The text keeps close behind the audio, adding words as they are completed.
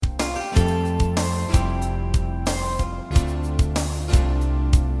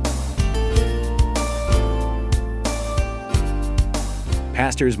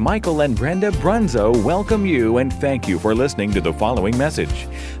Pastors Michael and Brenda Brunzo welcome you and thank you for listening to the following message.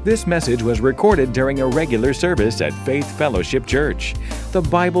 This message was recorded during a regular service at Faith Fellowship Church. The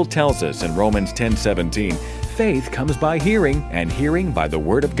Bible tells us in Romans 10:17, faith comes by hearing, and hearing by the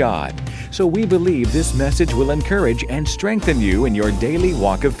Word of God. So we believe this message will encourage and strengthen you in your daily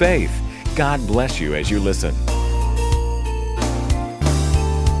walk of faith. God bless you as you listen.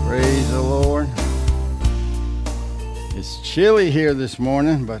 Praise the Lord. It's chilly here this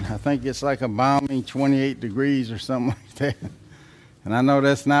morning, but I think it's like a balmy 28 degrees or something like that. And I know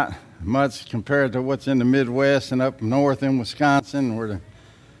that's not much compared to what's in the Midwest and up north in Wisconsin. We're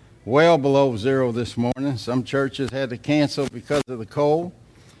well below zero this morning. Some churches had to cancel because of the cold.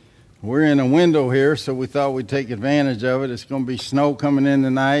 We're in a window here, so we thought we'd take advantage of it. It's going to be snow coming in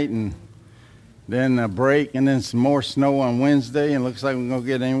tonight, and then a break, and then some more snow on Wednesday. And it looks like we're going to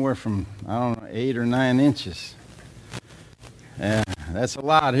get anywhere from, 8 or 9 inches. Yeah, that's a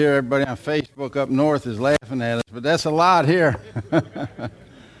lot here. Everybody on Facebook up north is laughing at us, but that's a lot here.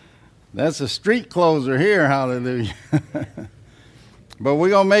 That's a street closer here, hallelujah. But we're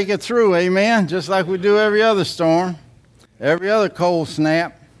going to make it through, amen, just like we do every other storm, every other cold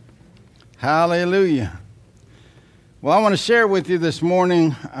snap. Hallelujah. Well, I want to share with you this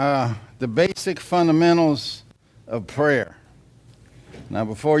morning the basic fundamentals of prayer. Now,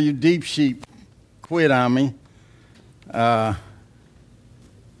 before you deep sheep quit on me,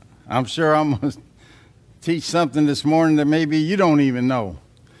 I'm sure I'm going to teach something this morning that maybe you don't even know.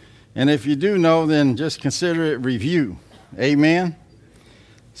 And if you do know, then just consider it review. Amen?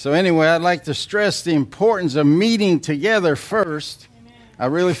 So anyway, I'd like to stress the importance of meeting together first. Amen. I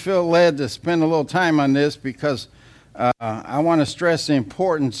really feel led to spend a little time on this because I want to stress the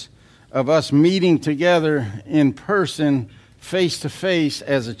importance of us meeting together in person, face-to-face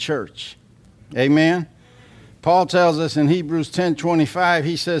as a church. Amen? Paul tells us in Hebrews 10:25,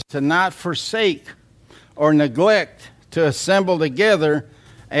 he says to not forsake or neglect to assemble together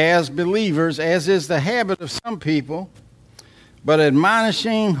as believers, as is the habit of some people, but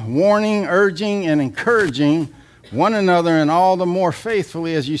admonishing, warning, urging, and encouraging one another, and all the more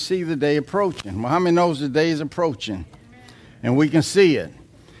faithfully as you see the day approaching. Well, how many knows the day is approaching? And we can see it.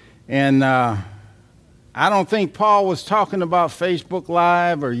 And I don't think Paul was talking about Facebook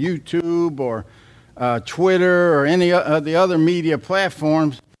Live or YouTube or Twitter or any of the other media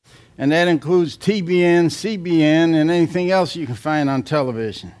platforms, and that includes TBN, CBN, and anything else you can find on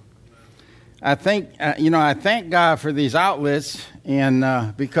television. I think, I thank God for these outlets,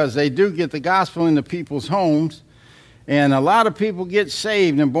 and because they do get the gospel into people's homes, and a lot of people get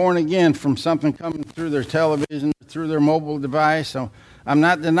saved and born again from something coming through their television, through their mobile device. So I'm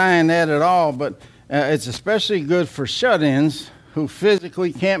not denying that at all, but it's especially good for shut-ins who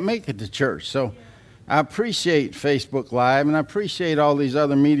physically can't make it to church. So I appreciate Facebook Live, and I appreciate all these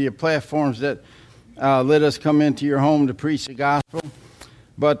other media platforms that let us come into your home to preach the gospel.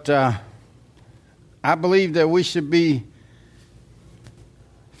 But I believe that we should be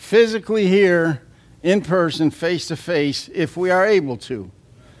physically here, in person, face-to-face, if we are able to.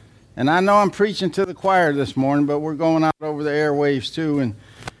 And I know I'm preaching to the choir this morning, but we're going out over the airwaves too, and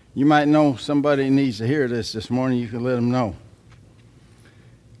you might know somebody needs to hear this morning. You can let them know.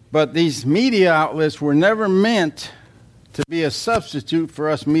 But these media outlets were never meant to be a substitute for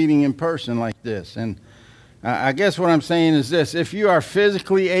us meeting in person like this. And I guess what I'm saying is this: if you are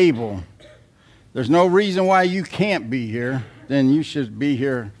physically able, there's no reason why you can't be here, then you should be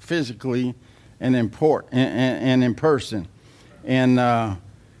here physically and in person. And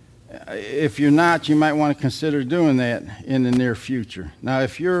if you're not, you might want to consider doing that in the near future. Now,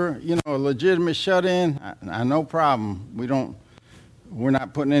 if you're, a legitimate shut-in, no problem. We're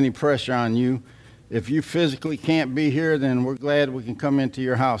not putting any pressure on you. If you physically can't be here, then we're glad we can come into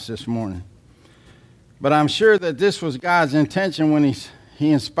your house this morning. But I'm sure that this was God's intention when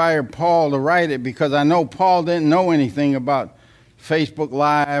he inspired Paul to write it, because I know Paul didn't know anything about Facebook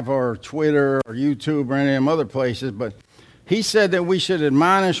Live or Twitter or YouTube or any of them other places, but he said that we should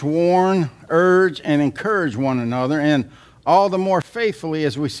admonish, warn, urge, and encourage one another, and all the more faithfully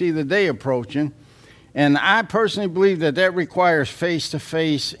as we see the day approaching. And I personally believe that requires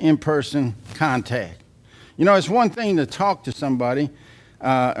face-to-face, in-person contact. It's one thing to talk to somebody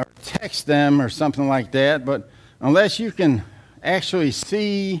or text them or something like that, but unless you can actually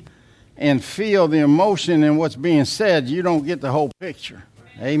see and feel the emotion in what's being said, you don't get the whole picture.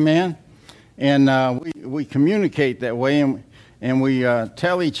 Amen? And we communicate that way, and we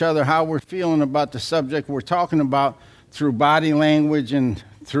tell each other how we're feeling about the subject we're talking about through body language and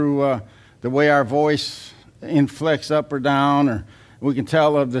through the way our voice inflects up or down, or we can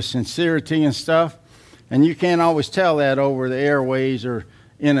tell of the sincerity and stuff. And you can't always tell that over the airways or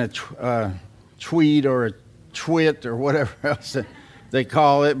in a tweet or a twit or whatever else that they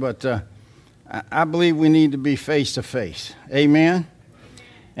call it, but I believe we need to be face to face. Amen?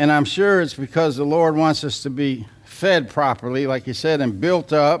 And I'm sure it's because the Lord wants us to be fed properly, like He said, and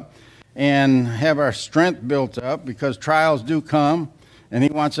built up and have our strength built up, because trials do come and He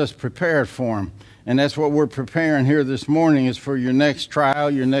wants us prepared for them. And that's what we're preparing here this morning, is for your next trial,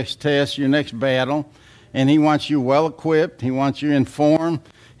 your next test, your next battle. And He wants you well equipped. He wants you informed.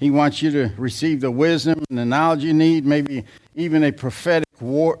 He wants you to receive the wisdom and the knowledge you need, maybe even a prophetic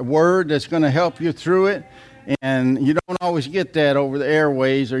word that's going to help you through it. And you don't always get that over the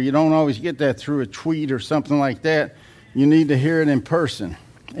airways, or you don't always get that through a tweet or something like that. You need to hear it in person.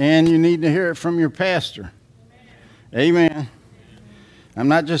 And you need to hear it from your pastor. Amen. I'm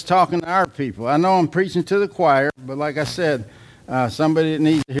not just talking to our people. I know I'm preaching to the choir, but like I said, somebody that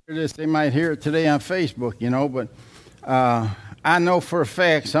needs to hear this, they might hear it today on Facebook, but I know for a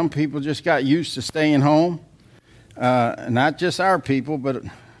fact some people just got used to staying home. Not just our people, but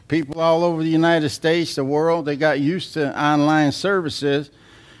people all over the United States, the world, they got used to online services,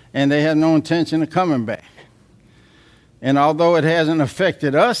 and they have no intention of coming back. And although it hasn't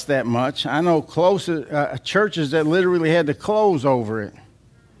affected us that much, I know churches that literally had to close over it.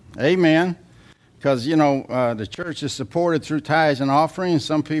 Amen. Because, the church is supported through tithes and offerings.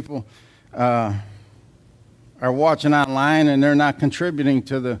 Some people are watching online, and they're not contributing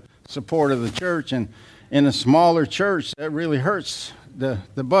to the support of the church. And in a smaller church, that really hurts the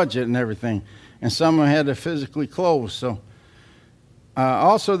budget and everything. And some of them had to physically close. So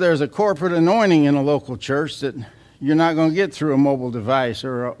also there's a corporate anointing in a local church that you're not going to get through a mobile device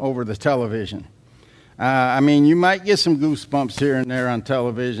or over the television. You might get some goosebumps here and there on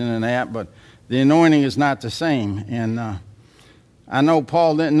television and that, but the anointing is not the same. And I know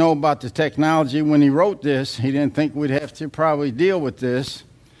Paul didn't know about the technology when he wrote this. He didn't think we'd have to probably deal with this,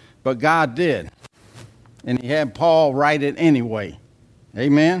 but God did. And He had Paul write it anyway.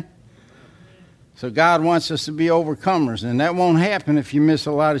 Amen? So God wants us to be overcomers, and that won't happen if you miss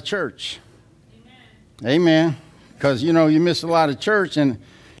a lot of church. Amen? Because, you miss a lot of church, and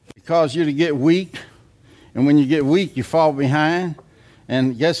it causes you to get weak. And when you get weak, you fall behind.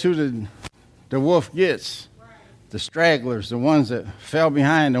 And guess who the wolf gets? The stragglers, the ones that fell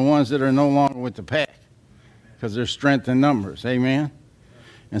behind, the ones that are no longer with the pack. Because there's strength in numbers. Amen?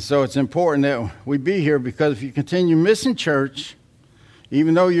 And so it's important that we be here, because if you continue missing church,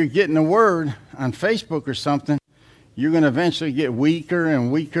 even though you're getting the word on Facebook or something, you're going to eventually get weaker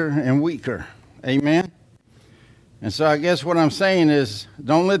and weaker and weaker. Amen? And so I guess what I'm saying is,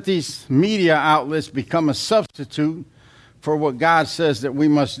 don't let these media outlets become a substitute for what God says that we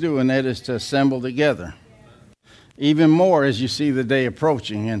must do, and that is to assemble together. Even more as you see the day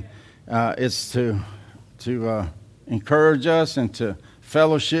approaching. And it's to encourage us and to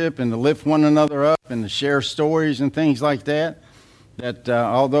fellowship and to lift one another up and to share stories and things like that. That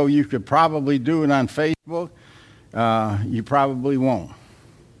although you could probably do it on Facebook, you probably won't.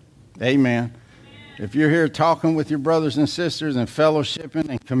 Amen. If you're here talking with your brothers and sisters and fellowshipping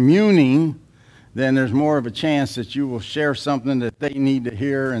and communing, then there's more of a chance that you will share something that they need to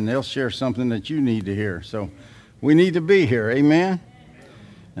hear, and they'll share something that you need to hear. So we need to be here. Amen.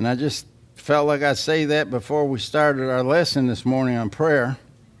 And I just felt like I'd say that before we started our lesson this morning on prayer.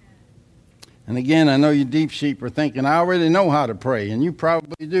 And again, I know you deep sheep are thinking, I already know how to pray, and you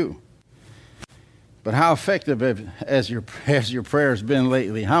probably do. But how effective has your prayers been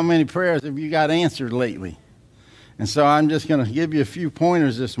lately? How many prayers have you got answered lately? And so I'm just going to give you a few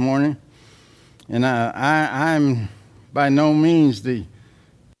pointers this morning. And I'm by no means the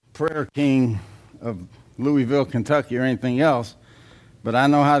prayer king of Louisville, Kentucky, or anything else, but I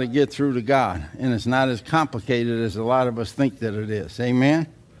know how to get through to God, and it's not as complicated as a lot of us think that it is. Amen?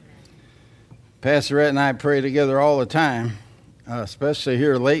 Pastor Rhett and I pray together all the time, especially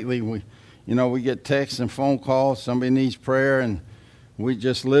here lately. We get texts and phone calls. Somebody needs prayer, and we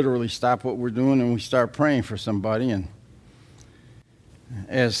just literally stop what we're doing and we start praying for somebody. And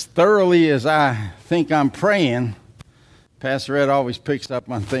as thoroughly as I think I'm praying, Pastor Ed always picks up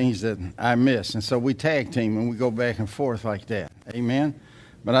on things that I miss. And so we tag team and we go back and forth like that. Amen?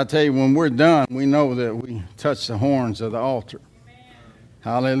 But I tell you, when we're done, we know that we touch the horns of the altar. Amen.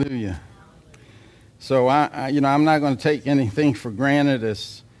 Hallelujah. So I'm not going to take anything for granted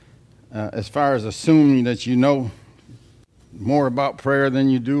as far as assuming that you know more about prayer than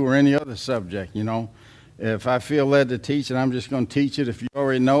you do or any other subject. If I feel led to teach it, I'm just going to teach it. If you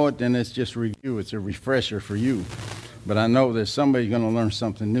already know it, then it's just review. It's a refresher for you. But I know that somebody's going to learn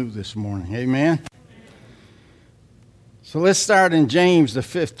something new this morning. Amen? So let's start in James, the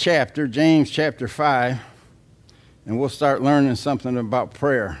 5th chapter, James chapter 5. and we'll start learning something about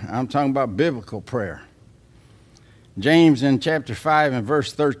prayer. I'm talking about biblical prayer. James in chapter 5 and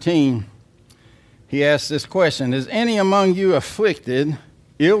verse 13, he asks this question: is any among you afflicted,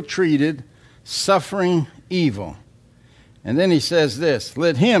 ill-treated, suffering evil? And then he says this: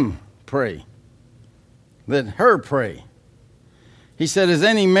 let him pray. Let her pray. He said, is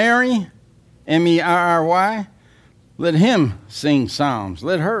any merry, M-E-R-R-Y? Let him sing psalms.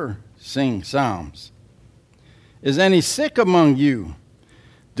 Let her sing psalms. Is any sick among you,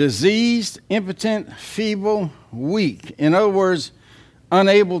 diseased, impotent, feeble, weak? In other words,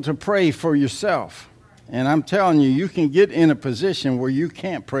 unable to pray for yourself. And I'm telling you, you can get in a position where you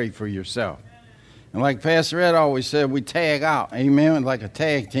can't pray for yourself. And like Pastor Ed always said, we tag out, amen, like a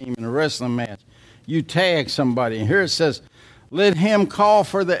tag team in a wrestling match. You tag somebody. And here it says, let him call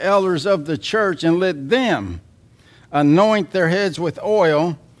for the elders of the church and let them anoint their heads with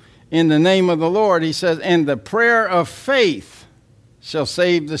oil in the name of the Lord. He says, and the prayer of faith shall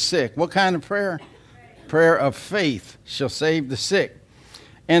save the sick. What kind of prayer? Prayer of faith shall save the sick.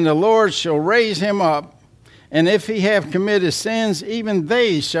 And the Lord shall raise him up, and if he have committed sins, even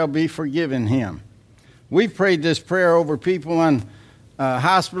they shall be forgiven him. We've prayed this prayer over people on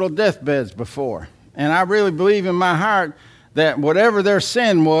hospital deathbeds before. And I really believe in my heart that whatever their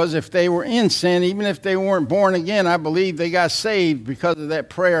sin was, if they were in sin, even if they weren't born again, I believe they got saved because of that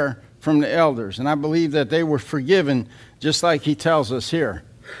prayer from the elders. And I believe that they were forgiven, just like he tells us here.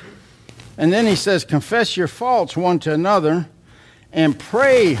 And then he says, confess your faults one to another and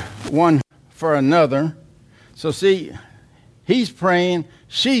pray one for another. So see, he's praying,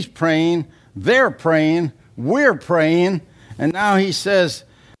 she's praying, they're praying, we're praying. And now he says,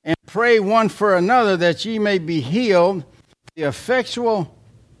 and pray one for another that ye may be healed. The effectual,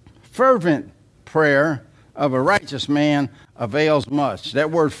 fervent prayer of a righteous man avails much.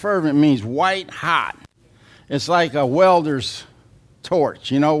 That word fervent means white hot. It's like a welder's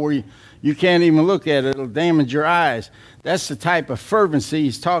torch, where you can't even look at it. It'll damage your eyes. That's the type of fervency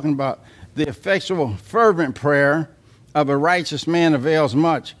he's talking about. The effectual, fervent prayer of a righteous man avails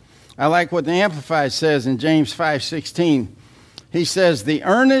much. I like what the Amplified says in James 5:16. He says, the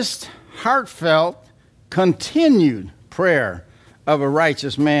earnest, heartfelt, continued prayer of a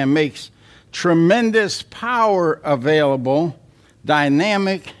righteous man makes tremendous power available,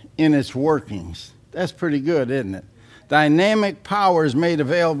 dynamic in its workings. That's pretty good, isn't it? Dynamic power is made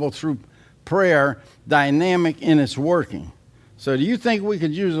available through prayer, dynamic in its working. So do you think we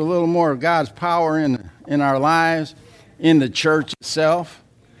could use a little more of God's power in our lives, in the church itself?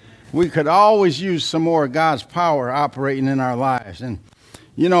 We could always use some more of God's power operating in our lives. And,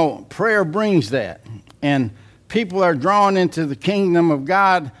 prayer brings that. And people are drawn into the kingdom of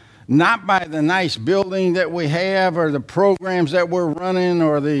God not by the nice building that we have or the programs that we're running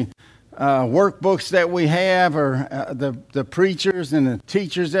or the workbooks that we have or the preachers and the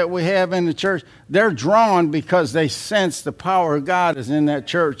teachers that we have in the church. They're drawn because they sense the power of God is in that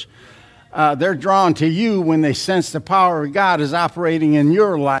church. They're drawn to you when they sense the power of God is operating in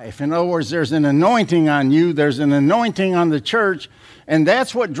your life. In other words, there's an anointing on you, there's an anointing on the church, and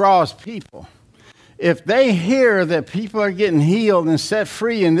that's what draws people. If they hear that people are getting healed and set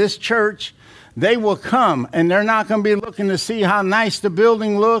free in this church, they will come, and they're not going to be looking to see how nice the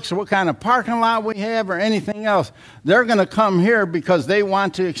building looks or what kind of parking lot we have or anything else. They're going to come here because they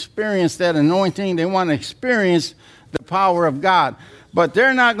want to experience that anointing. They want to experience the power of God. But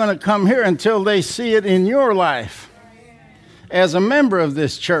they're not going to come here until they see it in your life as a member of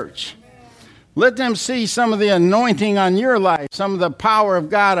this church. Let them see some of the anointing on your life, some of the power of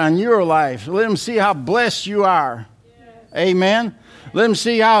God on your life. Let them see how blessed you are. Amen. Let them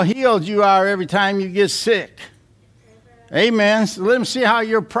see how healed you are every time you get sick. Amen. So let them see how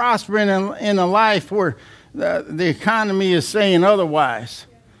you're prospering in a life where the economy is saying otherwise.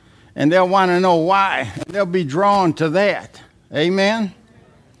 And they'll want to know why. They'll be drawn to that. Amen.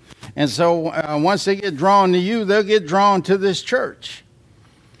 And so once they get drawn to you, they'll get drawn to this church.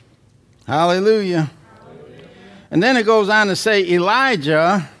 Hallelujah. Hallelujah. And then it goes on to say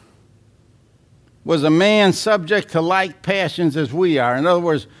Elijah was a man subject to like passions as we are. In other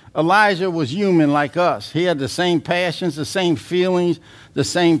words, Elijah was human like us. He had the same passions, the same feelings, the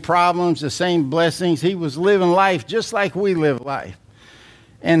same problems, the same blessings. He was living life just like we live life.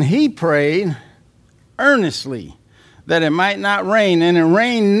 And he prayed earnestly that it might not rain, and it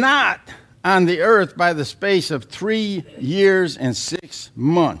rained not on the earth by the space of 3 years and 6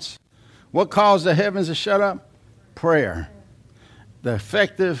 months. What caused the heavens to shut up? Prayer. The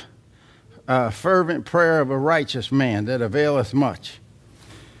effective, fervent prayer of a righteous man that availeth much.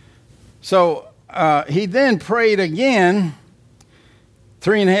 So he then prayed again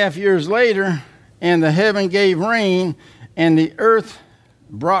 3.5 years later, and the heaven gave rain, and the earth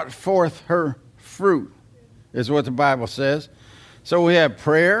brought forth her fruit, is what the Bible says. So we have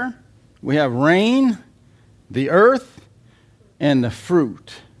prayer, we have rain, the earth, and the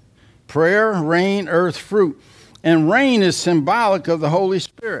fruit. Prayer, rain, earth, fruit. And rain is symbolic of the Holy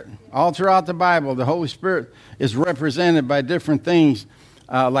Spirit. All throughout the Bible, the Holy Spirit is represented by different things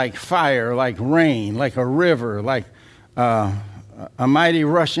like fire, like rain, like a river, like a mighty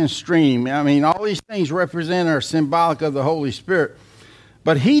rushing stream. I mean, all these things represent or are symbolic of the Holy Spirit.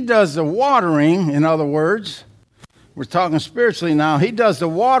 But he does the watering, in other words. We're talking spiritually now. He does the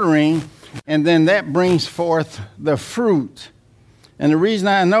watering, and then that brings forth the fruit. And the reason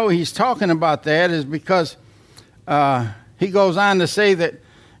I know he's talking about that is because he goes on to say that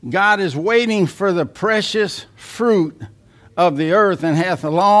God is waiting for the precious fruit of the earth and hath a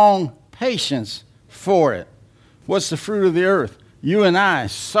long patience for it. What's the fruit of the earth? You and I,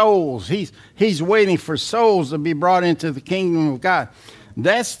 souls. He's waiting for souls to be brought into the kingdom of God.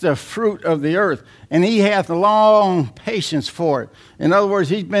 That's the fruit of the earth. And he hath a long patience for it. In other words,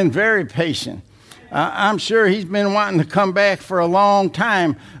 he's been very patient. I'm sure he's been wanting to come back for a long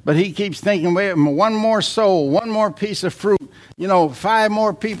time, but he keeps thinking, wait, one more soul, one more piece of fruit. 5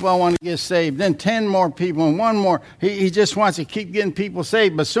 more people I want to get saved, then 10 more people, and one more. He just wants to keep getting people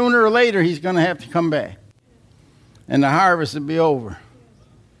saved, but sooner or later he's going to have to come back. And the harvest will be over.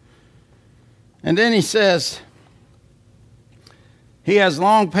 And then he says, he has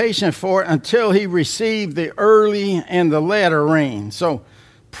long patience for it until he received the early and the latter rain. So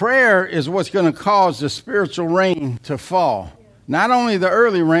prayer is what's going to cause the spiritual rain to fall. Not only the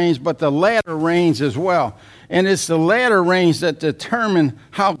early rains, but the latter rains as well. And it's the latter rains that determine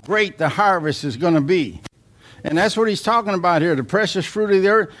how great the harvest is going to be. And that's what he's talking about here, the precious fruit of the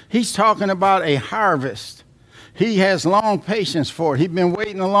earth. He's talking about a harvest. He has long patience for it. He's been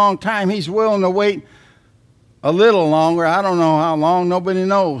waiting a long time. He's willing to wait a little longer. I don't know how long. Nobody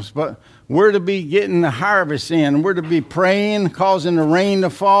knows. But we're to be getting the harvest in. We're to be praying, causing the rain to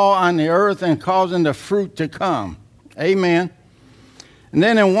fall on the earth and causing the fruit to come. Amen. And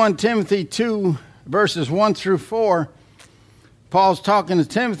then in 1 Timothy 2, verses 1 through 4, Paul's talking to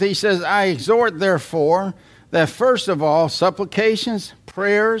Timothy. He says, I exhort, therefore, that first of all, supplications,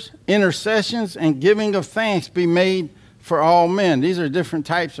 prayers, intercessions, and giving of thanks be made for all men. These are different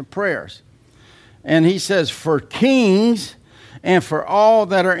types of prayers. And he says, for kings and for all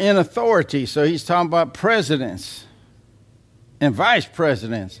that are in authority. So he's talking about presidents and vice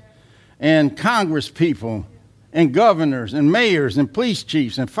presidents and Congress people and governors and mayors and police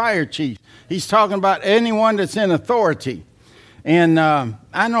chiefs and fire chiefs. He's talking about anyone that's in authority. And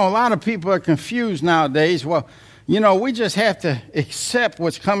I know a lot of people are confused nowadays. Well, we just have to accept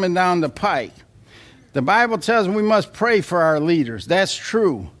what's coming down the pike. The Bible tells us we must pray for our leaders. That's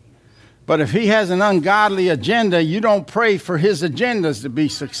true. But if he has an ungodly agenda, you don't pray for his agendas to be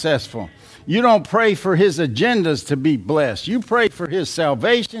successful. You don't pray for his agendas to be blessed. You pray for his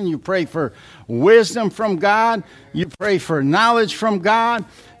salvation. You pray for wisdom from God. You pray for knowledge from God.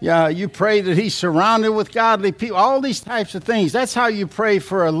 You pray that he's surrounded with godly people. All these types of things. That's how you pray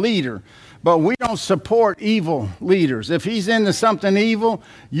for a leader. But we don't support evil leaders. If he's into something evil,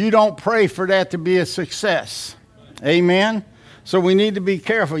 you don't pray for that to be a success. Amen? So we need to be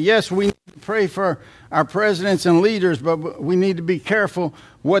careful. Yes, we need to pray for our presidents and leaders, but we need to be careful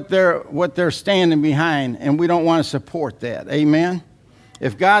what they're standing behind, and we don't want to support that. Amen?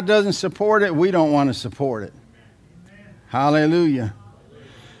 If God doesn't support it, we don't want to support it. Hallelujah.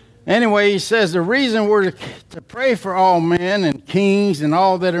 Anyway, he says the reason we're to pray for all men and kings and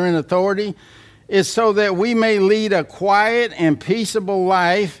all that are in authority is so that we may lead a quiet and peaceable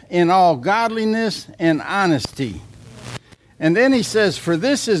life in all godliness and honesty. And then he says, for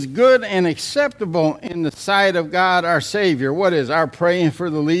this is good and acceptable in the sight of God our Savior. What is our praying for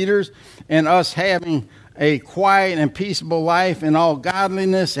the leaders and us having a quiet and peaceable life in all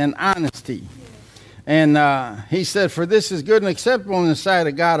godliness and honesty. And he said, for this is good and acceptable in the sight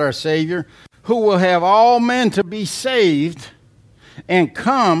of God our Savior, who will have all men to be saved and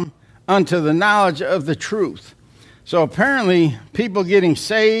come unto the knowledge of the truth. So apparently people getting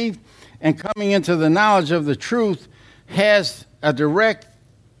saved and coming into the knowledge of the truth has a direct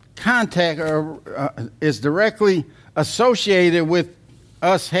contact or is directly associated with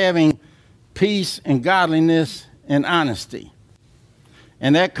us having peace and godliness and honesty.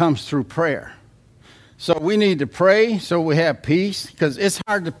 And that comes through prayer. So we need to pray so we have peace, because it's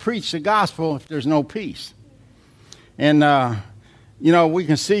hard to preach the gospel if there's no peace. And, we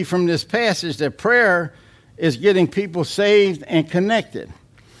can see from this passage that prayer is getting people saved and connected.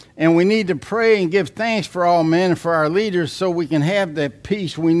 And we need to pray and give thanks for all men and for our leaders so we can have that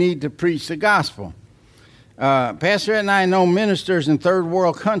peace we need to preach the gospel. Pastor Ed and I know ministers in third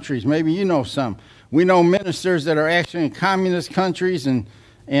world countries. Maybe you know some. We know ministers that are actually in communist countries and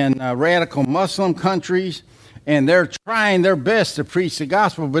radical Muslim countries, and they're trying their best to preach the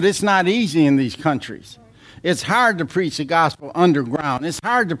gospel, but it's not easy in these countries. It's hard to preach the gospel underground. It's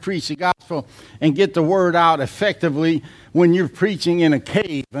hard to preach the gospel and get the word out effectively when you're preaching in a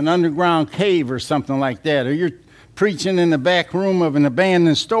cave, an underground cave or something like that, or you're preaching in the back room of an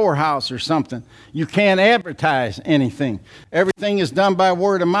abandoned storehouse or something. You can't advertise anything. Everything is done by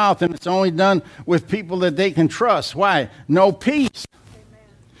word of mouth, and it's only done with people that they can trust. Why? No peace.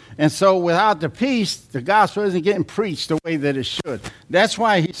 And so without the peace, the gospel isn't getting preached the way that it should. That's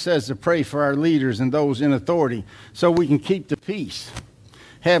why he says to pray for our leaders and those in authority, so we can keep the peace,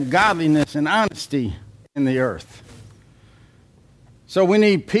 have godliness and honesty in the earth. So we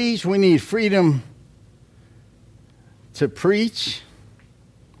need peace, we need freedom to preach.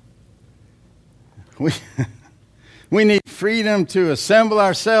 We need freedom to assemble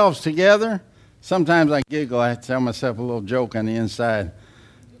ourselves together. Sometimes I giggle, I tell myself a little joke on the inside.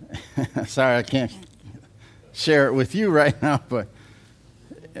 Sorry, I can't share it with you right now, but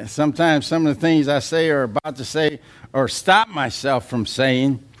sometimes some of the things I say or about to say or stop myself from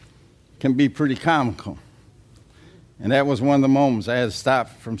saying can be pretty comical. And that was one of the moments I had to stop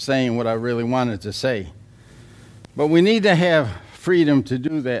from saying what I really wanted to say. But we need to have freedom to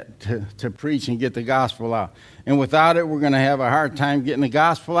do that, to preach and get the gospel out. And without it, we're going to have a hard time getting the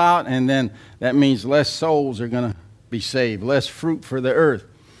gospel out, and then that means less souls are going to be saved, less fruit for the earth.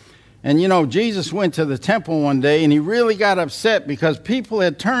 And you know, Jesus went to the temple one day, and he really got upset because people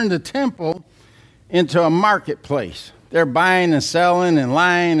had turned the temple into a marketplace. They're buying and selling and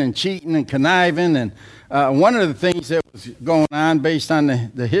lying and cheating and conniving. And one of the things that was going on based on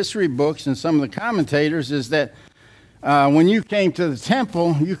the history books and some of the commentators is that when you came to the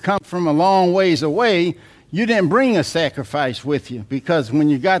temple, you come from a long ways away. You didn't bring a sacrifice with you because when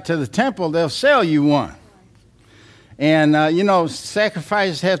you got to the temple, they'll sell you one. And,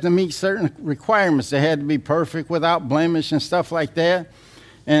 sacrifices have to meet certain requirements. They had to be perfect without blemish and stuff like that.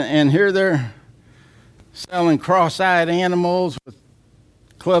 And here they're selling cross-eyed animals with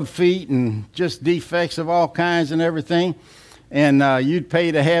club feet and just defects of all kinds and everything. And you'd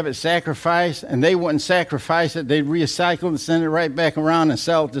pay to have it sacrificed, and they wouldn't sacrifice it. They'd recycle and send it right back around and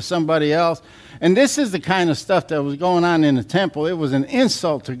sell it to somebody else. And this is the kind of stuff that was going on in the temple. It was an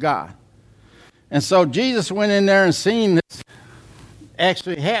insult to God. And so Jesus went in there and seen this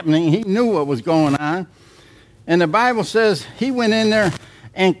actually happening. He knew what was going on. And the Bible says he went in there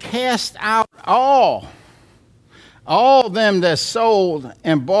and cast out all them that sold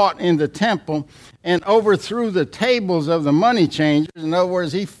and bought in the temple and overthrew the tables of the money changers. In other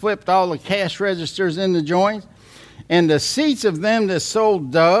words, he flipped all the cash registers in the joints. And the seats of them that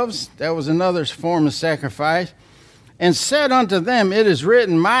sold doves, that was another form of sacrifice, and said unto them, it is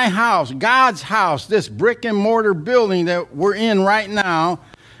written, my house, God's house, this brick and mortar building that we're in right now,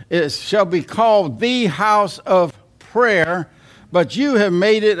 shall be called the house of prayer, but you have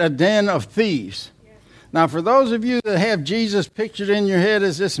made it a den of thieves. Yes. Now, for those of you that have Jesus pictured in your head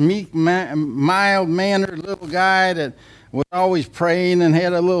as this meek, mild-mannered little guy that was always praying and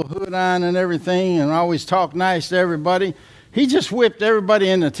had a little hood on and everything and always talked nice to everybody, he just whipped everybody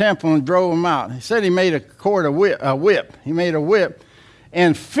in the temple and drove them out. He said he made a whip. He made a whip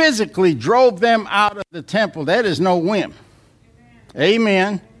and physically drove them out of the temple. That is no wimp.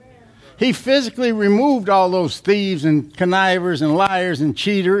 Amen. Amen. He physically removed all those thieves and connivers and liars and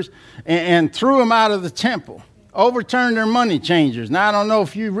cheaters and threw them out of the temple. Overturned their money changers. Now, I don't know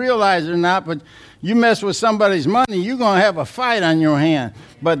if you realize it or not, but you mess with somebody's money, you're going to have a fight on your hand.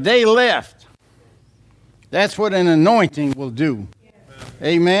 But they left. That's what an anointing will do.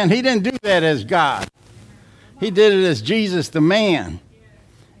 Amen. He didn't do that as God. He did it as Jesus the man.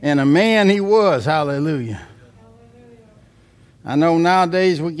 And a man he was. Hallelujah. I know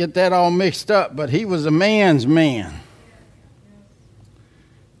nowadays we get that all mixed up, but he was a man's man.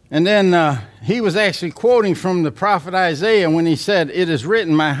 And then he was actually quoting from the prophet Isaiah when he said, it is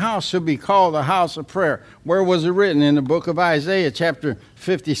written, my house shall be called a house of prayer. Where was it written? In the book of Isaiah, chapter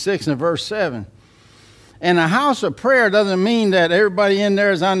 56 and verse 7. And a house of prayer doesn't mean that everybody in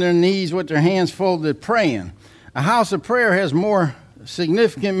there is on their knees with their hands folded praying. A house of prayer has more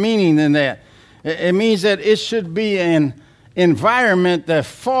significant meaning than that. It means that it should be an environment that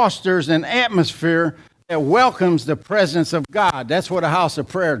fosters an atmosphere that welcomes the presence of God. That's what a house of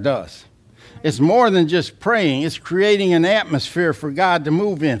prayer does. It's more than just praying. It's creating an atmosphere for God to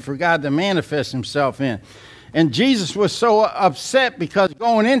move in, for God to manifest himself in. And Jesus was so upset because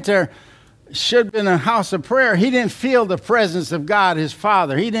going into there should have been a house of prayer. He didn't feel the presence of God, his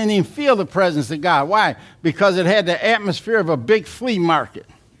Father. He didn't even feel the presence of God. Why? Because it had the atmosphere of a big flea market.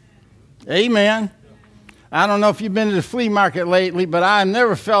 Amen. I don't know if you've been to the flea market lately, but I've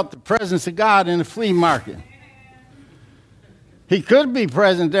never felt the presence of God in the flea market. He could be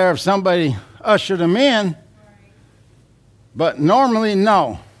present there if somebody ushered him in, but normally,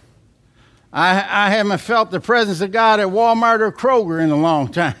 no. I haven't felt the presence of God at Walmart or Kroger in a long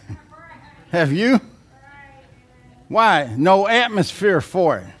time. Have you? Why? No atmosphere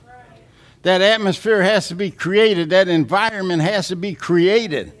for it. That atmosphere has to be created. That environment has to be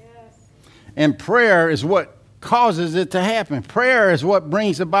created. And prayer is what causes it to happen. Prayer is what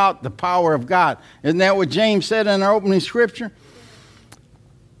brings about the power of God. Isn't that what James said in our opening scripture?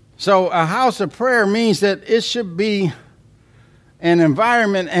 So a house of prayer means that it should be an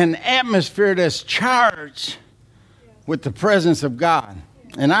environment, an atmosphere that's charged with the presence of God.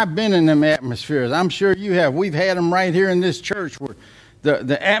 And I've been in them atmospheres. I'm sure you have. We've had them right here in this church where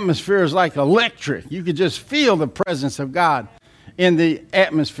the atmosphere is like electric. You could just feel the presence of God in the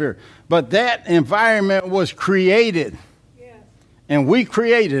atmosphere. But that environment was created. Yes. And we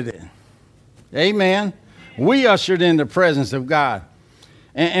created it. Amen. We ushered in the presence of God.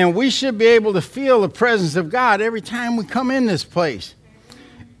 And we should be able to feel the presence of God every time we come in this place.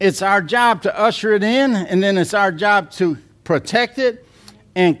 It's our job to usher it in, and then it's our job to protect it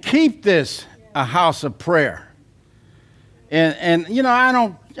and keep this a house of prayer. And you know,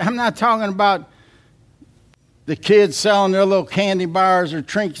 I'm not talking about the kids selling their little candy bars or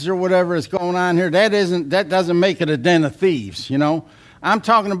trinkets or whatever is going on here. That doesn't make it a den of thieves, you know. I'm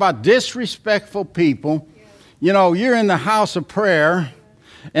talking about disrespectful people. You know, you're in the house of prayer,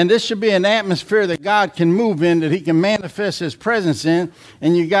 and this should be an atmosphere that God can move in, that he can manifest his presence in,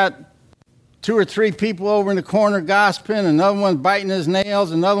 and you got 2 or 3 people over in the corner gossiping, another one biting his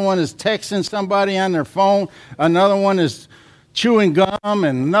nails, another one is texting somebody on their phone, another one is chewing gum, and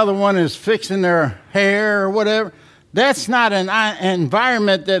another one is fixing their hair or whatever. That's not an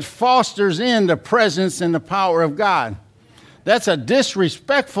environment that fosters in the presence and the power of God. That's a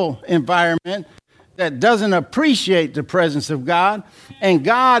disrespectful environment that doesn't appreciate the presence of God, and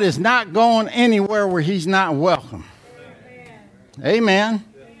God is not going anywhere where he's not welcome. Amen.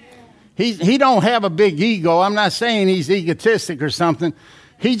 He don't have a big ego. I'm not saying he's egotistic or something.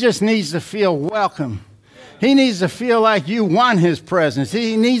 He just needs to feel welcome. He needs to feel like you want his presence.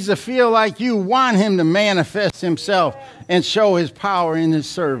 He needs to feel like you want him to manifest himself and show his power in his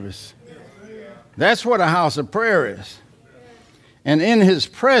service. That's what a house of prayer is. And in his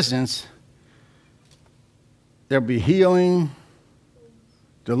presence, there'll be healing,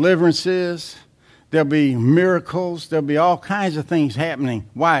 deliverances, there'll be miracles, there'll be all kinds of things happening.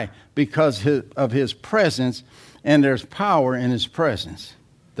 Why? Because of his presence, and there's power in his presence,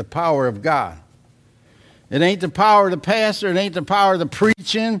 the power of God. It ain't the power of the pastor, it ain't the power of the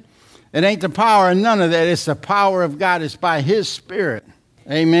preaching, it ain't the power of none of that. It's the power of God. It's by his Spirit.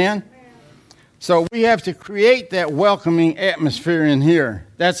 Amen? So we have to create that welcoming atmosphere in here.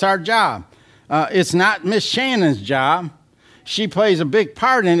 That's our job. It's not Miss Shannon's job. She plays a big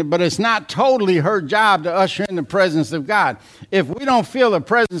part in it, but it's not totally her job to usher in the presence of God. If we don't feel the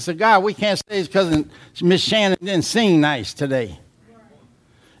presence of God, we can't say it's because Miss Shannon didn't sing nice today.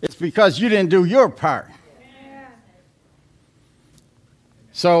 It's because you didn't do your part.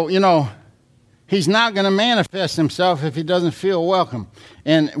 So, you know, he's not going to manifest himself if he doesn't feel welcome.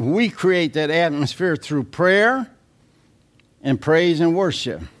 And we create that atmosphere through prayer and praise and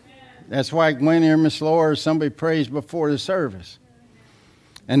worship. That's why Gwen or Miss Laura or somebody prays before the service.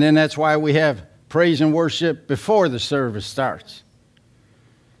 And then that's why we have praise and worship before the service starts.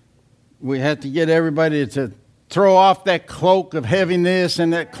 We have to get everybody to throw off that cloak of heaviness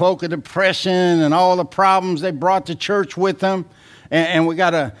and that cloak of depression and all the problems they brought to church with them. And we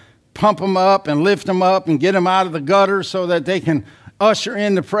got to pump them up and lift them up and get them out of the gutter so that they can usher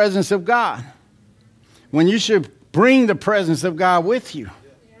in the presence of God. When you should bring the presence of God with you.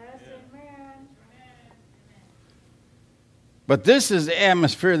 But this is the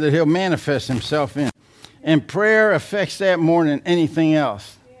atmosphere that he'll manifest himself in. And prayer affects that more than anything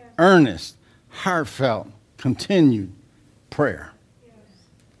else. Yeah. Earnest, heartfelt, continued prayer. Yes.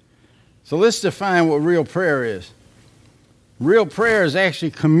 So let's define what real prayer is. Real prayer is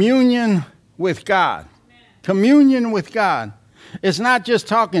actually communion with God. Amen. Communion with God. It's not just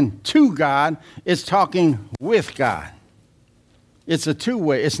talking to God, it's talking with God. It's a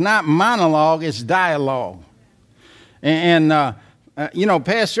two-way. It's not monologue, it's dialogue. And you know,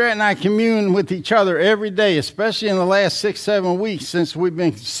 Pastor Ed and I commune with each other every day, especially in the last 6-7 weeks since we've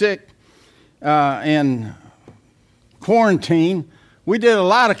been sick. And quarantine, we did a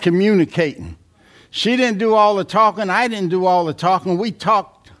lot of communicating. She didn't do all the talking. I didn't do all the talking. We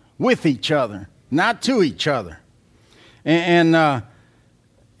talked with each other, not to each other. And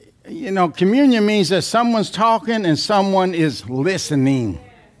communion means that someone's talking and someone is listening.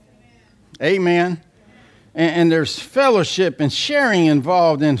 Amen. And there's fellowship and sharing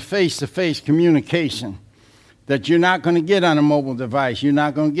involved in face-to-face communication that you're not going to get on a mobile device. You're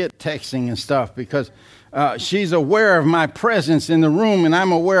not going to get texting and stuff because she's aware of my presence in the room and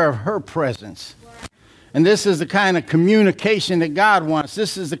I'm aware of her presence. And this is the kind of communication that God wants.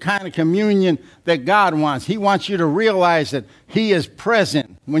 This is the kind of communion that God wants. He wants you to realize that He is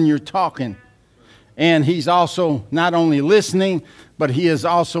present when you're talking. And He's also not only listening, but He is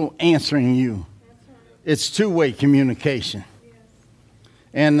also answering you. It's two-way communication.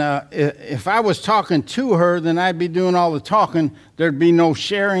 And if I was talking to her, then I'd be doing all the talking. There'd be no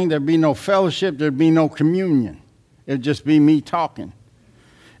sharing. There'd be no fellowship. There'd be no communion. It'd just be me talking.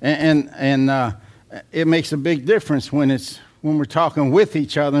 And it makes a big difference when we're talking with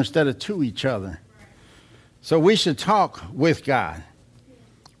each other instead of to each other. So we should talk with God.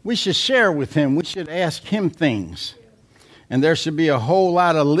 We should share with Him. We should ask Him things. And there should be a whole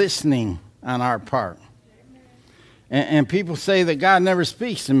lot of listening on our part. And people say that God never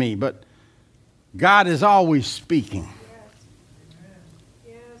speaks to me, but God is always speaking.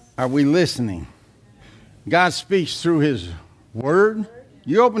 Are we listening? God speaks through His Word.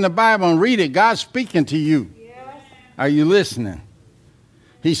 You open the Bible and read it, God's speaking to you. Are you listening?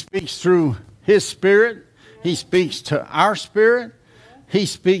 He speaks through His Spirit. He speaks to our spirit. He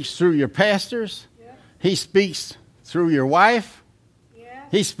speaks through your pastors. He speaks through your wife.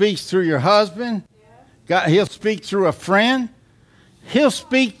 He speaks through your husband. God, He'll speak through a friend. He'll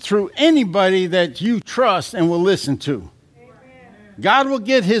speak through anybody that you trust and will listen to. God will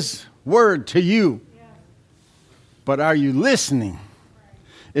get His word to you. But are you listening?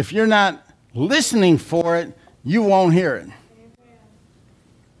 If you're not listening for it, you won't hear it.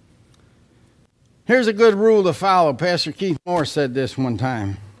 Here's a good rule to follow. Pastor Keith Moore said this one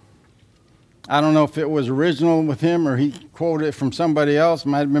time. I don't know if it was original with him or he quoted it from somebody else. It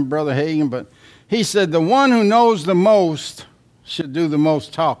might have been Brother Hagin, but he said, the one who knows the most should do the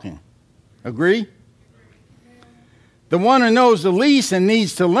most talking. Agree? The one who knows the least and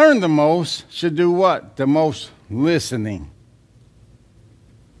needs to learn the most should do what? The most listening.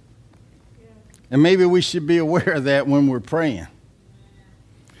 And maybe we should be aware of that when we're praying.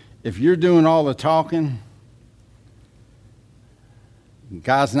 If you're doing all the talking,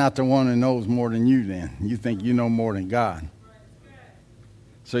 God's not the one who knows more than you then. You think you know more than God.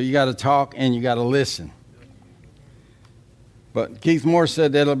 So you got to talk and you got to listen. But Keith Moore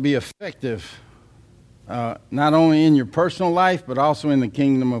said that it'll be effective not only in your personal life, but also in the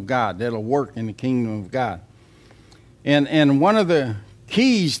kingdom of God. That'll work in the kingdom of God. And one of the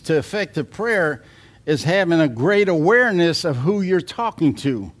keys to effective prayer is having a great awareness of who you're talking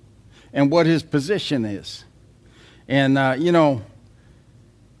to and what His position is. And,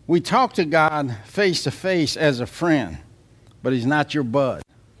 we talk to God face to face as a friend, but He's not your bud.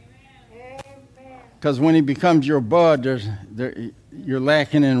 Because when He becomes your bud, you're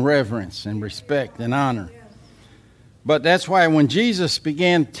lacking in reverence and respect and honor. But that's why when Jesus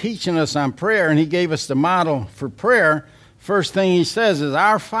began teaching us on prayer and He gave us the model for prayer, first thing He says is,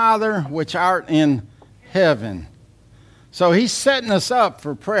 Our Father which art in heaven. So He's setting us up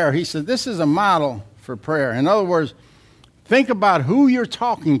for prayer. He said this is a model for prayer. In other words, think about who you're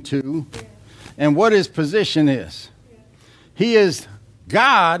talking to and what His position is. He is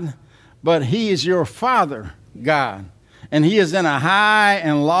God, but He is your Father, God. And He is in a high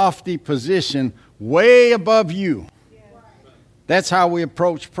and lofty position way above you. That's how we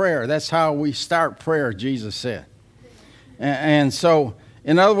approach prayer. That's how we start prayer, Jesus said. And so,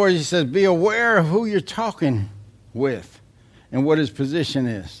 in other words, He says, be aware of who you're talking with and what His position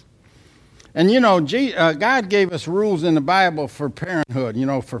is. And, God gave us rules in the Bible for parenthood,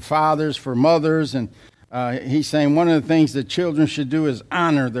 for fathers, for mothers. And He's saying one of the things that children should do is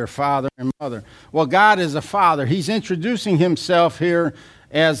honor their father and mother. Well, God is a father. He's introducing Himself here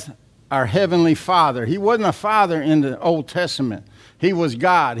as our heavenly Father. He wasn't a father in the Old Testament. He was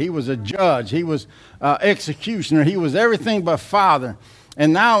God. He was a judge. He was executioner. He was everything but Father.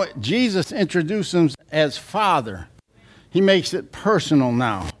 And now Jesus introduces Him as Father. He makes it personal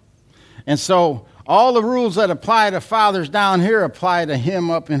now. And so all the rules that apply to fathers down here apply to Him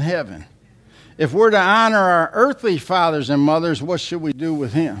up in heaven. If we're to honor our earthly fathers and mothers, what should we do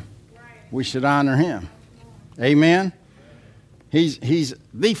with Him? We should honor Him. Amen? He's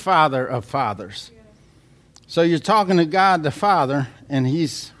the Father of fathers. So you're talking to God the Father, and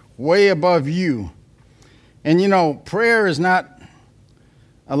He's way above you. And you know, prayer is not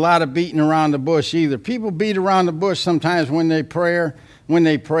a lot of beating around the bush either. People beat around the bush sometimes when they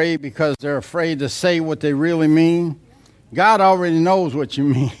pray because they're afraid to say what they really mean. God already knows what you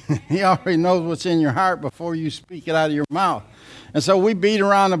mean. He already knows what's in your heart before you speak it out of your mouth. And so we beat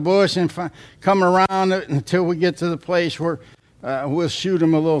around the bush and come around it until we get to the place where we'll shoot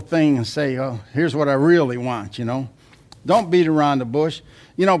them a little thing and say, oh, here's what I really want, you know. Don't beat around the bush.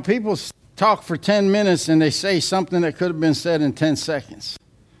 You know, people talk for 10 minutes and they say something that could have been said in 10 seconds.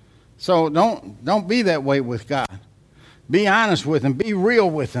 So don't be that way with God. Be honest with him. Be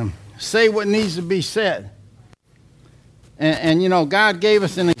real with him. Say what needs to be said. And you know, God gave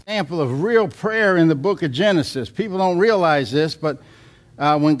us an example of real prayer in the book of Genesis. People don't realize this, but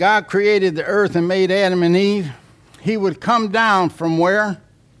when God created the earth and made Adam and Eve, he would come down from where?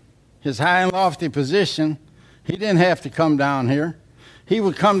 His high and lofty position. He didn't have to come down here. He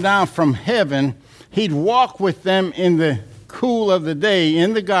would come down from heaven. He'd walk with them in the cool of the day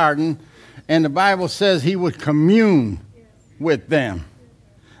in the garden, and the Bible says he would commune with them.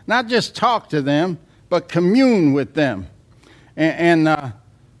 Not just talk to them, but commune with them.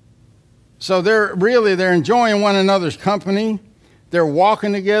 So they're enjoying one another's company. They're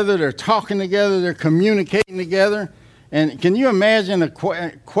walking together, they're talking together, they're communicating together. And can you imagine the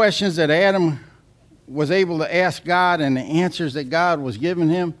questions that Adam was able to ask God and the answers that God was giving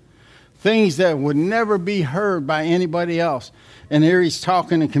him? Things that would never be heard by anybody else. And here he's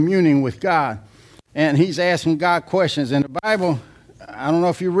talking and communing with God. And he's asking God questions. And the Bible, I don't know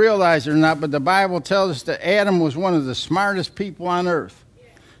if you realize it or not, but the Bible tells us that Adam was one of the smartest people on earth.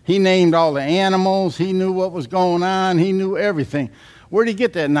 He named all the animals. He knew what was going on. He knew everything. Where did he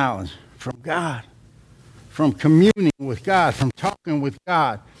get that knowledge? From God. From communing with God. From talking with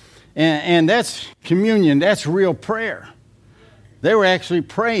God. And that's communion. That's real prayer. They were actually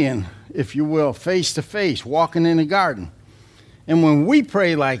praying, if you will, face to face, walking in the garden. And when we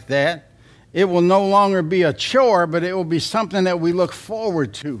pray like that, it will no longer be a chore, but it will be something that we look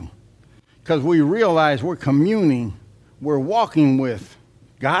forward to. Because we realize we're communing, we're walking with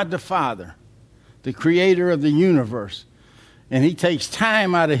God the Father, the creator of the universe. And he takes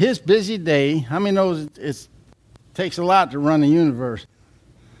time out of his busy day. How many knows it takes a lot to run the universe?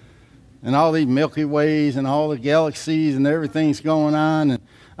 And all these Milky Ways and all the galaxies and everything's going on. And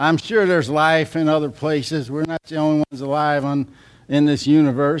I'm sure there's life in other places. We're not the only ones alive in this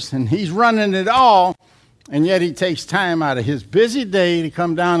universe. And he's running it all, and yet he takes time out of his busy day to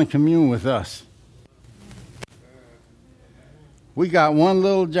come down and commune with us. We got one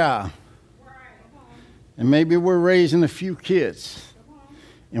little job. And maybe we're raising a few kids.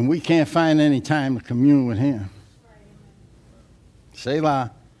 And we can't find any time to commune with him.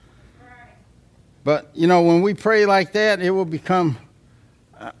 Selah. But, you know, when we pray like that, it will become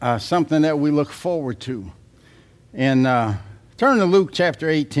something that we look forward to. And turn to Luke chapter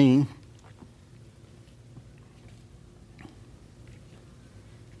 18.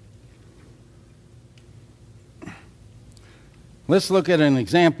 Let's look at an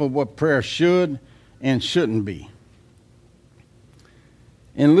example of what prayer should and shouldn't be.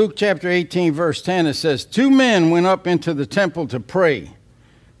 In Luke chapter 18, verse 10, it says, 2 men went up into the temple to pray.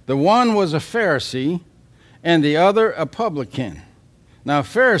 The one was a Pharisee, and the other a publican. Now, a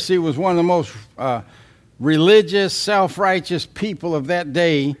Pharisee was one of the most religious, self-righteous people of that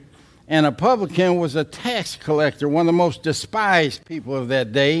day, and a publican was a tax collector, one of the most despised people of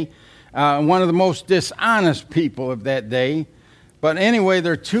that day, one of the most dishonest people of that day. But anyway,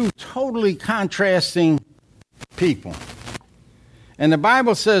 they're two totally contrasting people. And the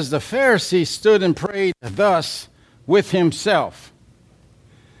Bible says the Pharisee stood and prayed thus with himself.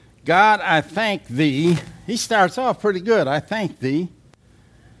 God, I thank thee. He starts off pretty good. I thank thee.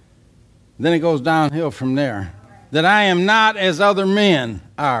 Then it goes downhill from there. That I am not as other men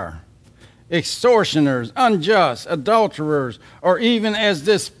are. Extortioners, unjust, adulterers, or even as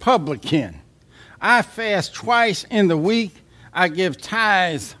this publican. I fast twice in the week. I give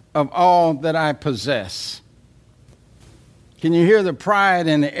tithes of all that I possess. Can you hear the pride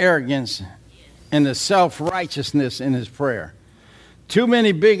and the arrogance and the self-righteousness in his prayer? Too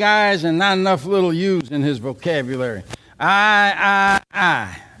many big I's and not enough little U's in his vocabulary.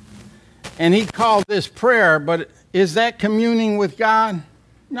 I. And he called this prayer, but is that communing with God?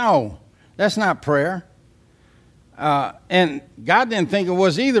 No, that's not prayer. And God didn't think it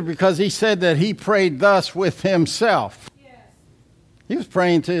was either, because he said that he prayed thus with himself. Yes. He was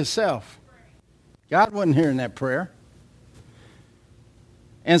praying to himself. God wasn't hearing that prayer.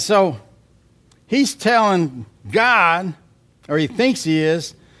 And so he's telling God, or he thinks he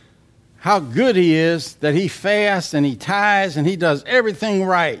is, how good he is, that he fasts and he tithes and he does everything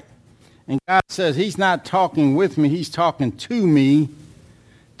right. And God says he's not talking with me, he's talking to me,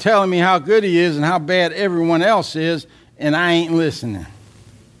 telling me how good he is and how bad everyone else is, and I ain't listening.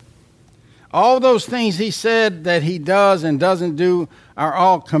 All those things he said that he does and doesn't do are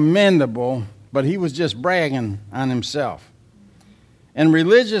all commendable, but he was just bragging on himself. And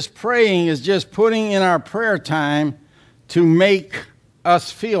religious praying is just putting in our prayer time to make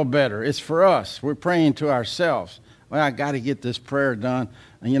us feel better. It's for us. We're praying to ourselves. Well, I got to get this prayer done.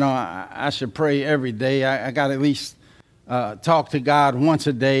 You know, I should pray every day. I got to at least talk to God once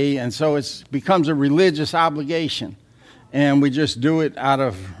a day. And so it becomes a religious obligation. And we just do it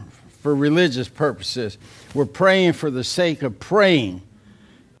for religious purposes. We're praying for the sake of praying.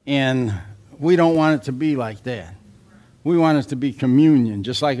 And we don't want it to be like that. We want it to be communion,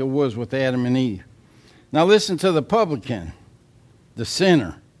 just like it was with Adam and Eve. Now listen to the publican, the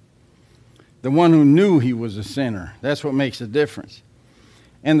sinner, the one who knew he was a sinner. That's what makes a difference.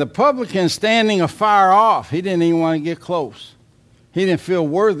 And the publican standing afar off, he didn't even want to get close. He didn't feel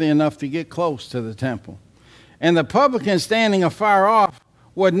worthy enough to get close to the temple. And the publican standing afar off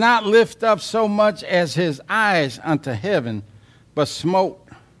would not lift up so much as his eyes unto heaven, but smote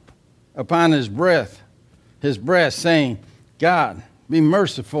upon his breast, saying, God, be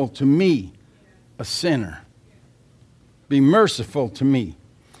merciful to me, a sinner. Be merciful to me.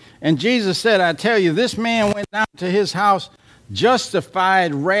 And Jesus said, I tell you, this man went down to his house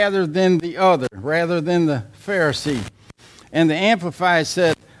justified rather than the other, rather than the Pharisee. And the Amplified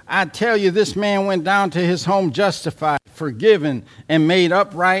said, I tell you, this man went down to his home justified, forgiven, and made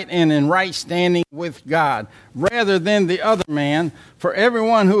upright and in right standing with God, rather than the other man. For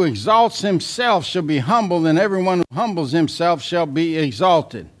everyone who exalts himself shall be humbled, and everyone who humbles himself shall be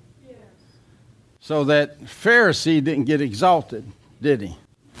exalted. Yes. So that Pharisee didn't get exalted, did he?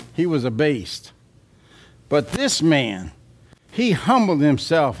 He was abased. But this man, he humbled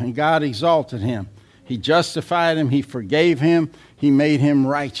himself, and God exalted him. He justified him, he forgave him, he made him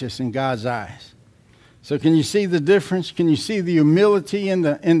righteous in God's eyes. So can you see the difference? Can you see the humility in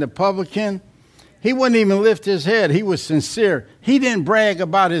the publican? He wouldn't even lift his head. He was sincere. He didn't brag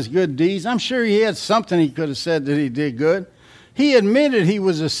about his good deeds. I'm sure he had something he could have said that he did good. He admitted he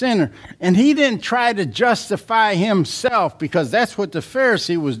was a sinner, and he didn't try to justify himself, because that's what the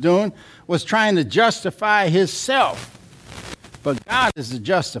Pharisee was doing, was trying to justify himself. But God is the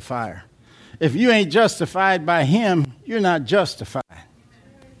justifier. If you ain't justified by him, you're not justified.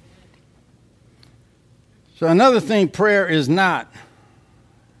 So another thing prayer is not,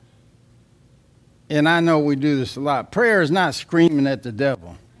 and I know we do this a lot, prayer is not screaming at the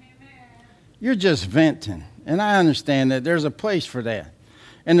devil. You're just venting. And I understand that there's a place for that.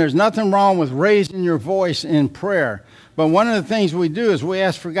 And there's nothing wrong with raising your voice in prayer. But one of the things we do is we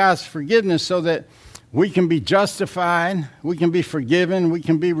ask for God's forgiveness so that we can be justified, we can be forgiven, we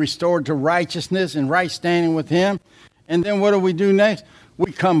can be restored to righteousness and right standing with him. And then what do we do next?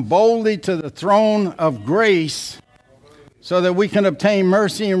 We come boldly to the throne of grace so that we can obtain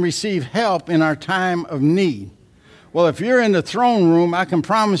mercy and receive help in our time of need. Well, if you're in the throne room, I can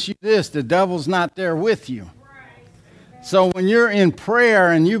promise you this, the devil's not there with you. So when you're in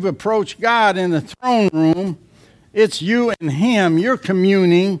prayer and you've approached God in the throne room, it's you and him, you're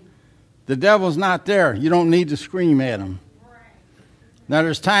communing. The devil's not there. You don't need to scream at him. Now,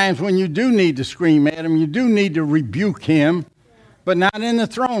 there's times when you do need to scream at him. You do need to rebuke him, but not in the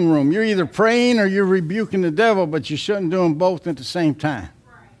throne room. You're either praying or you're rebuking the devil, but you shouldn't do them both at the same time.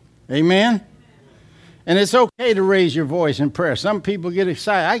 Amen? And it's okay to raise your voice in prayer. Some people get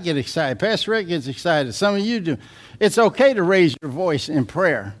excited. I get excited. Pastor Rick gets excited. Some of you do. It's okay to raise your voice in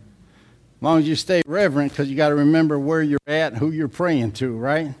prayer, as long as you stay reverent, because you got to remember where you're at, who you're praying to,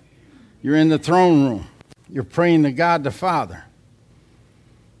 right? You're in the throne room. You're praying to God the Father.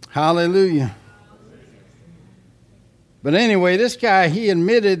 Hallelujah. But anyway, this guy, he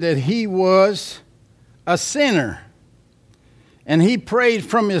admitted that he was a sinner. And he prayed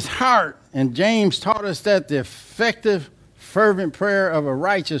from his heart. And James taught us that the effective, fervent prayer of a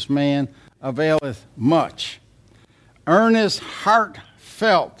righteous man availeth much. Earnest,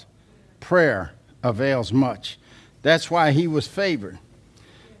 heartfelt prayer avails much. That's why he was favored.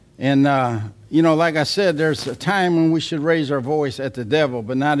 And, like I said, there's a time when we should raise our voice at the devil,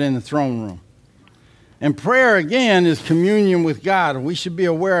 but not in the throne room. And prayer, again, is communion with God. We should be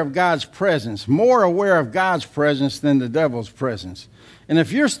aware of God's presence, more aware of God's presence than the devil's presence. And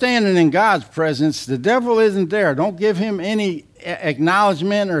if you're standing in God's presence, the devil isn't there. Don't give him any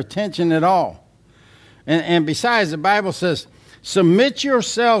acknowledgement or attention at all. And besides, the Bible says, submit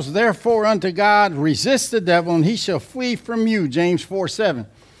yourselves therefore unto God, resist the devil, and he shall flee from you, James 4:7.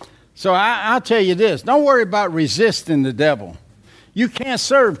 So I'll tell you this, don't worry about resisting the devil. You can't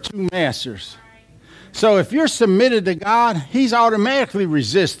serve two masters. So if you're submitted to God, he's automatically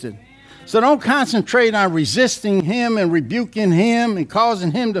resisted. So don't concentrate on resisting him and rebuking him and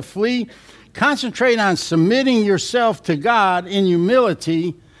causing him to flee. Concentrate on submitting yourself to God in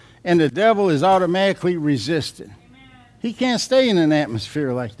humility, and the devil is automatically resisted. He can't stay in an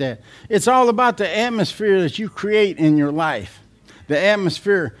atmosphere like that. It's all about the atmosphere that you create in your life, the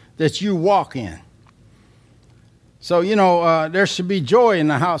atmosphere that you walk in. So, there should be joy in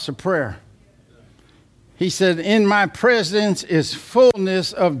the house of prayer. He said, in my presence is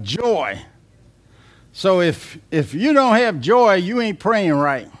fullness of joy. So if you don't have joy, you ain't praying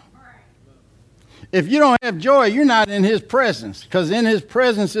right. If you don't have joy, you're not in his presence, because in his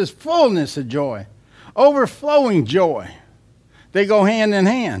presence is fullness of joy, overflowing joy. They go hand in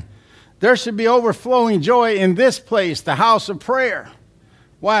hand. There should be overflowing joy in this place, the house of prayer.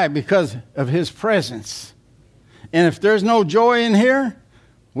 Why? Because of his presence. And if there's no joy in here,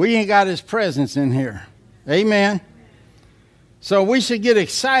 we ain't got his presence in here. Amen. So we should get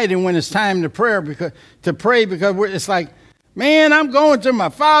excited when it's time to pray because it's like, man, I'm going to my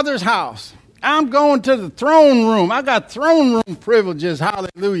Father's house. I'm going to the throne room. I got throne room privileges.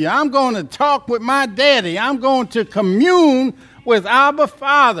 Hallelujah. I'm going to talk with my daddy. I'm going to commune with Abba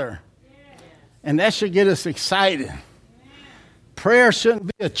Father. And that should get us excited. Prayer shouldn't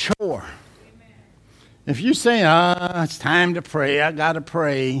be a chore. If you say, it's time to pray, I got to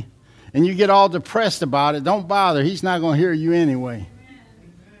pray, and you get all depressed about it, don't bother. He's not going to hear you anyway.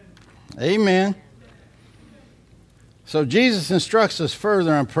 Amen. So Jesus instructs us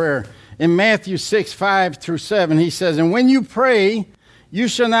further on prayer. In Matthew 6:5-7, he says, and when you pray, you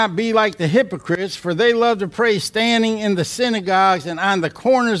shall not be like the hypocrites, for they love to pray standing in the synagogues and on the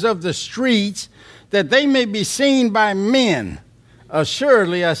corners of the streets, that they may be seen by men.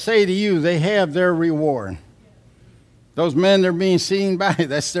 Assuredly, I say to you, they have their reward. Those men they're being seen by,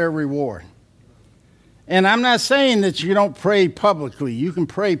 that's their reward. And I'm not saying that you don't pray publicly. You can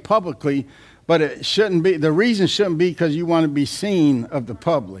pray publicly, but it shouldn't be. The reason shouldn't be because you want to be seen of the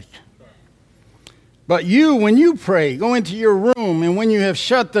public. But when you pray, go into your room, and when you have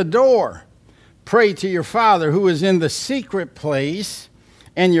shut the door, pray to your Father who is in the secret place,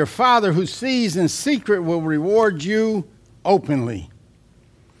 and your Father who sees in secret will reward you openly.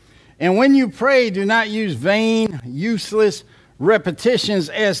 And when you pray, do not use vain, useless repetitions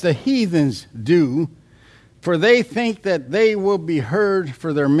as the heathens do, for they think that they will be heard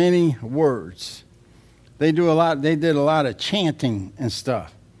for their many words. They did a lot of chanting and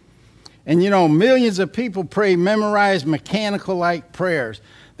stuff. And millions of people pray memorized, mechanical-like prayers.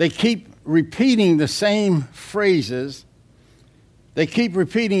 They keep repeating the same phrases. They keep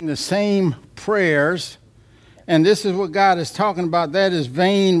repeating the same prayers. And this is what God is talking about. That is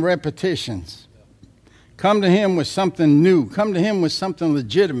vain repetitions. Come to him with something new. Come to him with something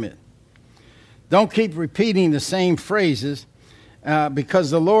legitimate. Don't keep repeating the same phrases because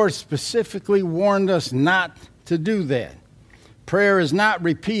the Lord specifically warned us not to do that. Prayer is not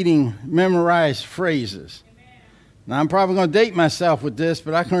repeating memorized phrases. Now, I'm probably going to date myself with this,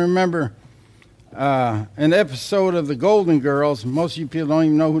 but I can remember an episode of the Golden Girls. Most of you people don't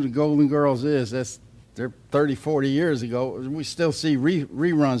even know who the Golden Girls is. They're 30, 40 years ago. We still see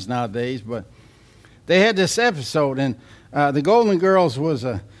reruns nowadays, but they had this episode, and the Golden Girls was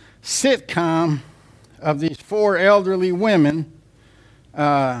a sitcom of these four elderly women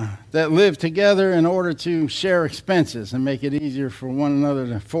that lived together in order to share expenses and make it easier for one another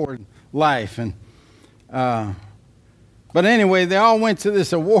to afford life. And but anyway, they all went to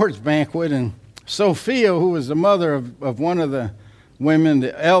this awards banquet, and Sophia, who was the mother of one of the women,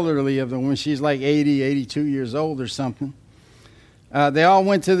 the elderly of the women, she's like 80, 82 years old or something. They all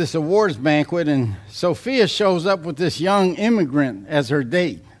went to this awards banquet, and Sophia shows up with this young immigrant as her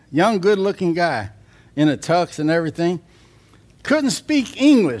date. Young, good-looking guy in a tux and everything. Couldn't speak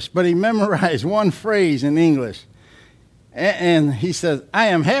English, but he memorized one phrase in English. And he says, I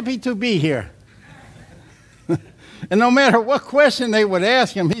am happy to be here. And no matter what question they would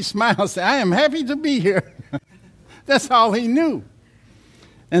ask him, he smiled and said, I am happy to be here. That's all he knew.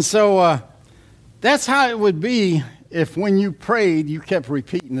 And so that's how it would be if when you prayed, you kept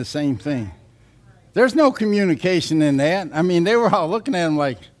repeating the same thing. There's no communication in that. I mean, they were all looking at him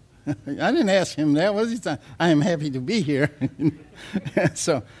like, I didn't ask him that. What was he saying? I am happy to be here.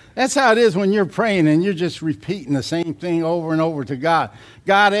 So that's how it is when you're praying and you're just repeating the same thing over and over to God.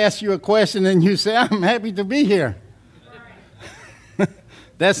 God asks you a question and you say, I'm happy to be here.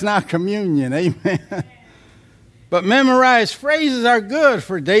 That's not communion. Amen. But memorized phrases are good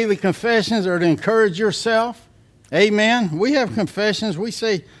for daily confessions or to encourage yourself. Amen. We have confessions. We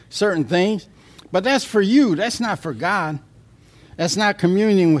say certain things. But that's for you. That's not for God. That's not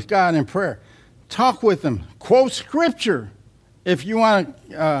communing with God in prayer. Talk with him. Quote scripture. If you want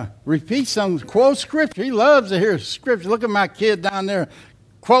to repeat something, quote scripture. He loves to hear scripture. Look at my kid down there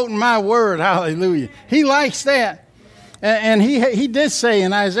quoting my word. Hallelujah. He likes that. And he did say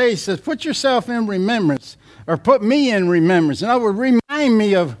in Isaiah, he says, put yourself in remembrance, or put me in remembrance. In other words, remind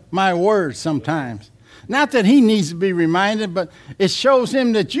me of my word sometimes. Not that he needs to be reminded, but it shows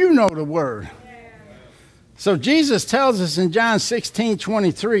him that you know the word. So Jesus tells us in John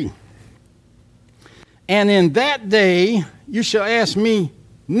 16:23, and in that day you shall ask me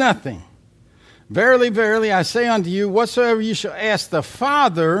nothing. Verily, verily, I say unto you, whatsoever you shall ask the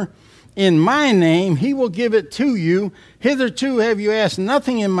Father in my name, he will give it to you. Hitherto have you asked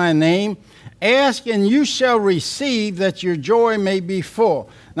nothing in my name. Ask and you shall receive, that your joy may be full.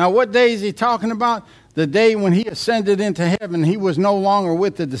 Now, what day is he talking about? The day when he ascended into heaven, he was no longer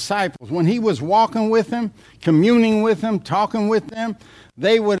with the disciples. When he was walking with them, communing with them, talking with them,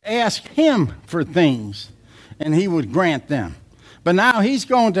 they would ask him for things, and he would grant them. But now he's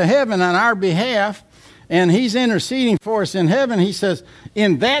going to heaven on our behalf, and he's interceding for us in heaven. He says,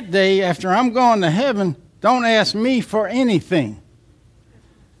 in that day, after I'm going to heaven, don't ask me for anything.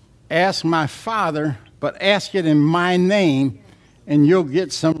 Ask my Father, but ask it in my name, and you'll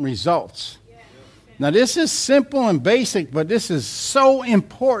get some results. Now, this is simple and basic, but this is so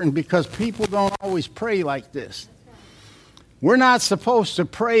important because people don't always pray like this. We're not supposed to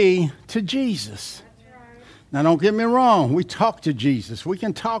pray to Jesus. Now, don't get me wrong. We talk to Jesus. We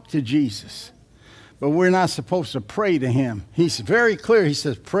can talk to Jesus. But we're not supposed to pray to him. He's very clear. He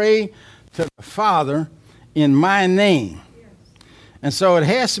says, pray to the Father in my name. And so it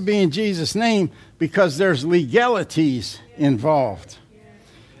has to be in Jesus' name because there's legalities involved.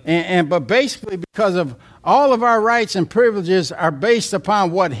 But basically because of all of our rights and privileges are based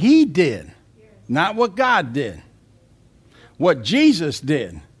upon what he did, not what God did, what Jesus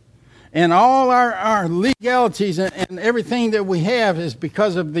did. And all our legalities and everything that we have is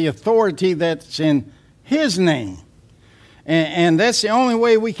because of the authority that's in his name. And that's the only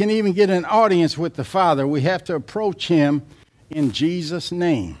way we can even get an audience with the Father. We have to approach him in Jesus'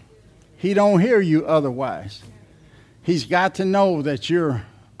 name. He don't hear you otherwise. He's got to know that you're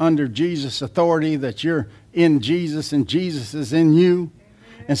under Jesus' authority, that you're in Jesus and Jesus is in you.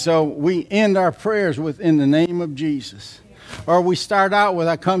 And so we end our prayers with in the name of Jesus. Or we start out with,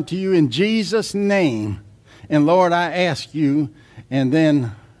 I come to you in Jesus' name, and Lord, I ask you, and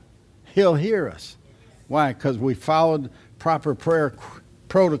then he'll hear us. Why? Because we followed proper prayer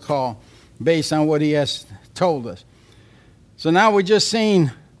protocol based on what he has told us. So now we just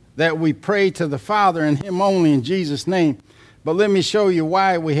seen that we pray to the Father and him only in Jesus' name. But let me show you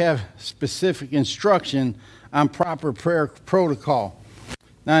why we have specific instruction on proper prayer protocol.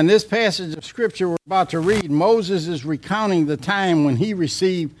 Now, in this passage of Scripture we're about to read, Moses is recounting the time when he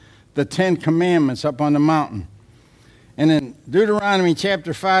received the 10 Commandments up on the mountain. And in Deuteronomy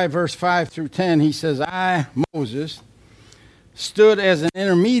chapter 5, verse 5 through 10, he says, I, Moses, stood as an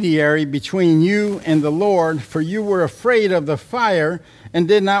intermediary between you and the Lord, for you were afraid of the fire and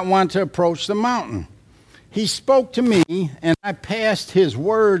did not want to approach the mountain. He spoke to me, and I passed his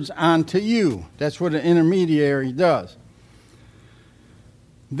words on to you. That's what an intermediary does.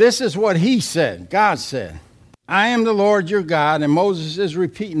 This is what he said, God said. I am the Lord your God, and Moses is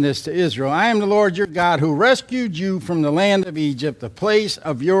repeating this to Israel. I am the Lord your God who rescued you from the land of Egypt, the place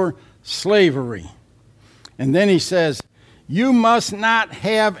of your slavery. And then he says, you must not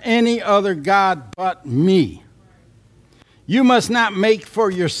have any other God but me. You must not make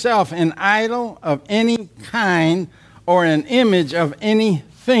for yourself an idol of any kind or an image of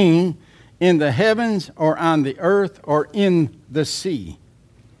anything in the heavens or on the earth or in the sea.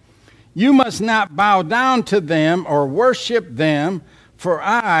 You must not bow down to them or worship them, for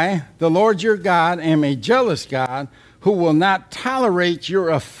I, the Lord your God, am a jealous God who will not tolerate your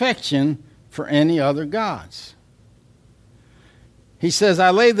affection for any other gods. He says,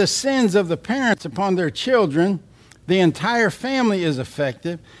 I lay the sins of the parents upon their children. The entire family is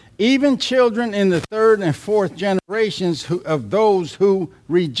affected, even children in the third and fourth generations of those who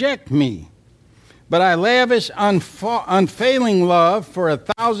reject me. But I lavish unfailing love for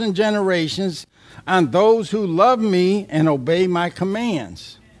 1,000 generations on those who love me and obey my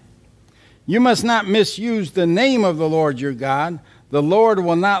commands. You must not misuse the name of the Lord your God. The Lord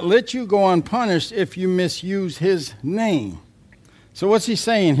will not let you go unpunished if you misuse his name. So what's he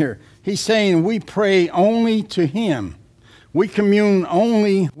saying here? He's saying we pray only to him. We commune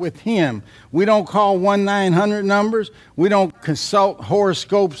only with him. We don't call 1-900 numbers. We don't consult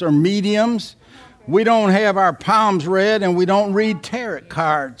horoscopes or mediums. We don't have our palms read, and we don't read tarot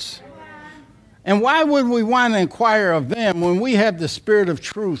cards. And why would we want to inquire of them when we have the Spirit of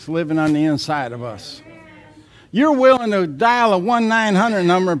truth living on the inside of us? You're willing to dial a 1-900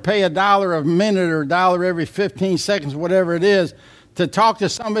 number and pay $1 a minute or $1 every 15 seconds, whatever it is, to talk to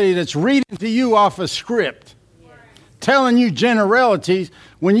somebody that's reading to you off a script, telling you generalities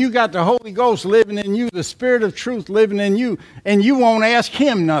when you got the Holy Ghost living in you, the Spirit of truth living in you, and you won't ask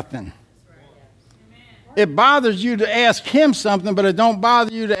him nothing. It bothers you to ask him something, but it don't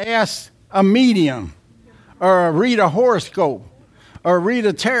bother you to ask a medium or read a horoscope or read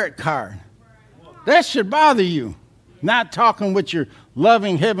a tarot card. That should bother you, not talking with your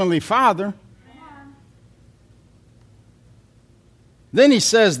loving Heavenly Father. Then he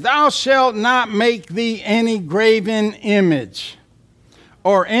says, thou shalt not make thee any graven image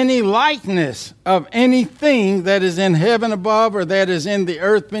or any likeness of anything that is in heaven above, or that is in the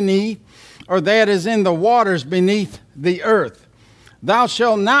earth beneath, or that is in the waters beneath the earth. Thou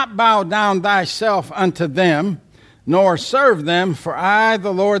shalt not bow down thyself unto them, nor serve them, for I,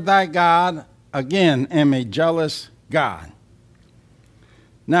 the Lord thy God, again, am a jealous God.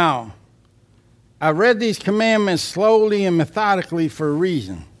 Now, I read these commandments slowly and methodically for a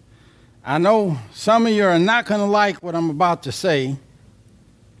reason. I know some of you are not going to like what I'm about to say,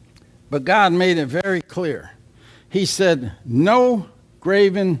 but God made it very clear. He said, no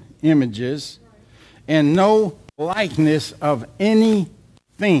graven images and no likeness of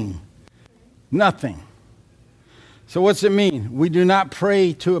anything. Nothing. So what's it mean? We do not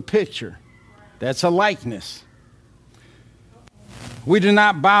pray to a picture. That's a likeness. We do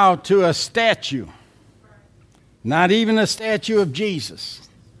not bow to a statue. Not even a statue of Jesus.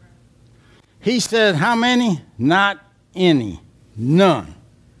 He said, how many? Not any. None.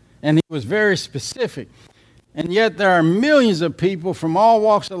 And he was very specific. And yet there are millions of people from all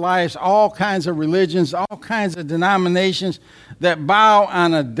walks of life, all kinds of religions, all kinds of denominations that bow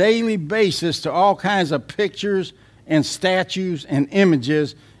on a daily basis to all kinds of pictures and statues and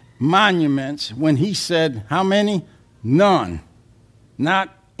images, monuments, when he said, how many? None.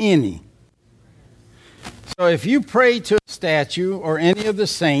 Not any. So if you pray to a statue or any of the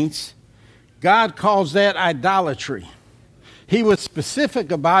saints, God calls that idolatry. He was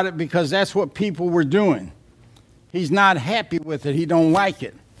specific about it because that's what people were doing. He's not happy with it. He don't like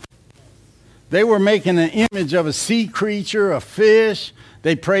it. They were making an image of a sea creature, a fish.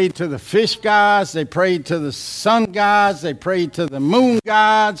 They prayed to the fish gods. They prayed to the sun gods. They prayed to the moon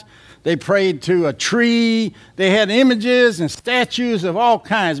gods. They prayed to a tree. They had images and statues of all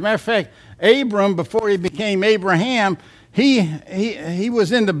kinds. Matter of fact, Abram, before he became Abraham, he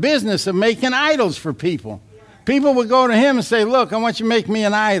was in the business of making idols for people. People would go to him and say, look, I want you to make me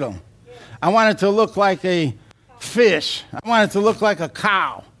an idol. I want it to look like a fish. I want it to look like a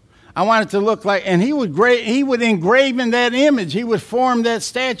cow. I want it to look like, and he would engrave in that image. He would form that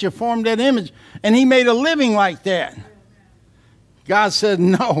statue, form that image, and he made a living like that. God said,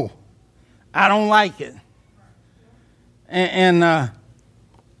 no, I don't like it. And now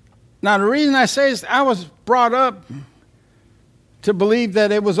the reason I say is I was brought up to believe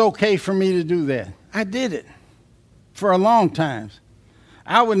that it was okay for me to do that. I did it for a long time.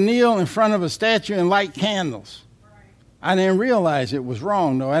 I would kneel in front of a statue and light candles. I didn't realize it was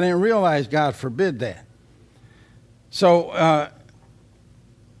wrong, though. I didn't realize God forbid that. So,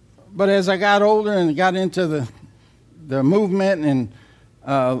 but as I got older and got into the movement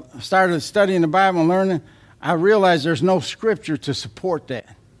and started studying the Bible and learning, I realized there's no scripture to support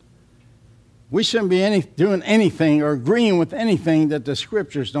that. We shouldn't be doing anything or agreeing with anything that the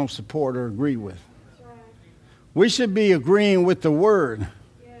scriptures don't support or agree with. We should be agreeing with the word,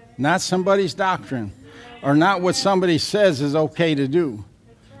 not somebody's doctrine, or not what somebody says is okay to do.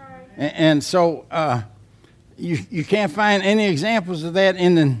 And so you can't find any examples of that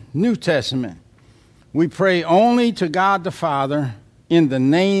in the New Testament. We pray only to God the Father in the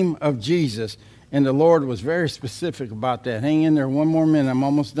name of Jesus. And the Lord was very specific about that. Hang in there one more minute. I'm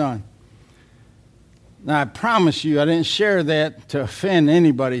almost done. Now, I promise you, I didn't share that to offend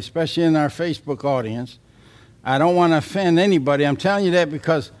anybody, especially in our Facebook audience. I don't want to offend anybody. I'm telling you that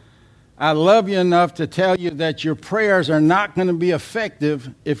because I love you enough to tell you that your prayers are not going to be effective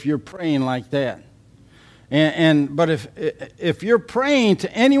if you're praying like that. But if you're praying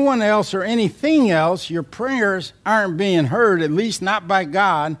to anyone else or anything else, your prayers aren't being heard, at least not by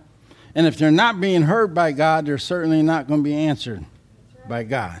God. And if they're not being heard by God, they're certainly not going to be answered by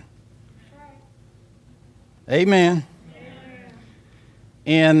God. Amen.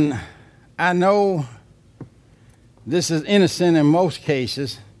 And I know this is innocent in most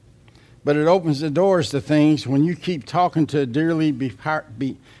cases, but it opens the doors to things when you keep talking to dearly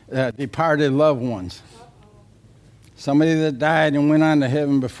departed loved ones. Somebody that died and went on to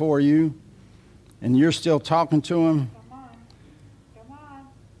heaven before you, and you're still talking to them,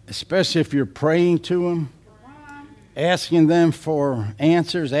 especially if you're praying to them, asking them for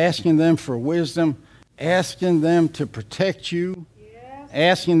answers, asking them for wisdom, asking them to protect you,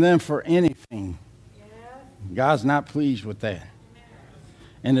 asking them for anything. God's not pleased with that.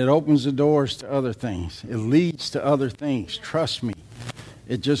 And it opens the doors to other things. It leads to other things. Trust me.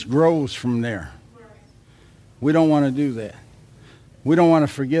 It just grows from there. We don't want to do that. We don't want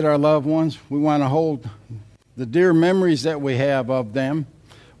to forget our loved ones. We want to hold the dear memories that we have of them.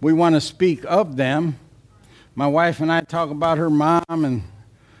 We want to speak of them. My wife and I talk about her mom and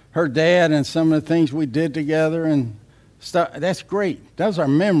her dad and some of the things we did together and stuff. That's great. Those are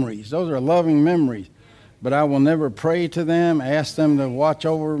memories. Those are loving memories. But I will never pray to them, ask them to watch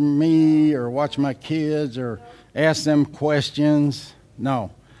over me or watch my kids or ask them questions. No.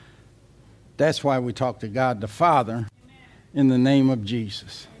 That's why we talk to God the Father in the name of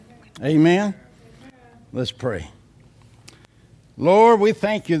Jesus. Amen? Let's pray. Lord, we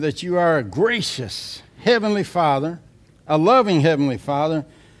thank you that you are a gracious Heavenly Father, a loving Heavenly Father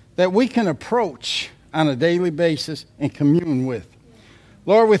that we can approach on a daily basis and commune with.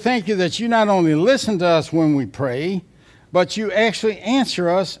 Lord, we thank you that you not only listen to us when we pray, but you actually answer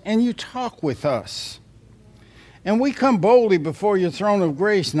us and you talk with us. And we come boldly before your throne of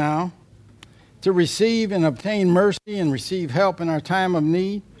grace now to receive and obtain mercy and receive help in our time of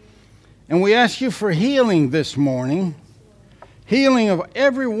need. And we ask you for healing this morning, healing of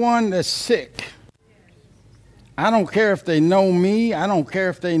everyone that's sick. I don't care if they know me. I don't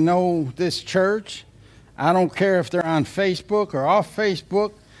care if they know this church. I don't care if they're on Facebook or off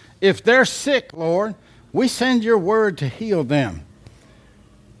Facebook. If they're sick, Lord, we send your word to heal them.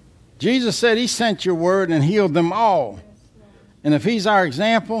 Jesus said he sent your word and healed them all. And if he's our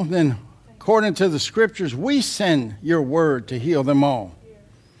example, then according to the scriptures, we send your word to heal them all.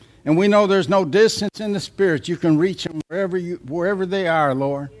 And we know there's no distance in the spirit. You can reach them wherever they are,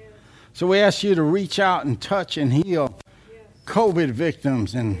 Lord. So we ask you to reach out and touch and heal COVID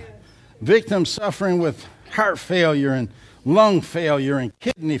victims and victims suffering with heart failure and lung failure and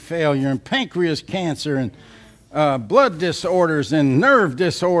kidney failure and pancreas cancer and blood disorders and nerve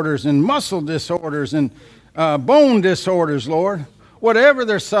disorders and muscle disorders and bone disorders, Lord. Whatever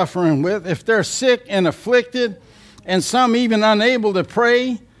they're suffering with, if they're sick and afflicted and some even unable to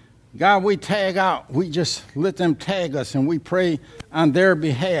pray, God, we tag out. We just let them tag us and we pray on their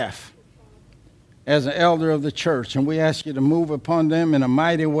behalf as an elder of the church. And we ask you to move upon them in a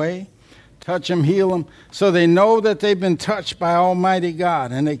mighty way. Touch them, heal them, so they know that they've been touched by Almighty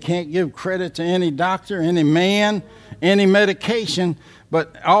God. And they can't give credit to any doctor, any man, any medication.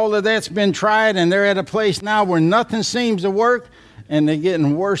 But all of that's been tried, and they're at a place now where nothing seems to work, and they're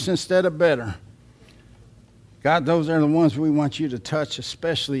getting worse instead of better. God, those are the ones we want you to touch,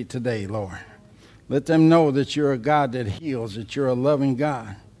 especially today, Lord. Let them know that you're a God that heals, that you're a loving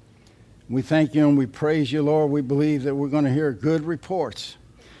God. We thank you and we praise you, Lord. We believe that we're going to hear good reports.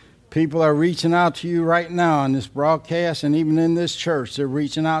 People are reaching out to you right now on this broadcast and even in this church. They're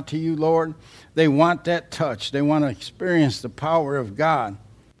reaching out to you, Lord. They want that touch. They want to experience the power of God.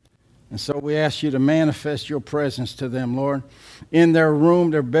 And so we ask you to manifest your presence to them, Lord. In their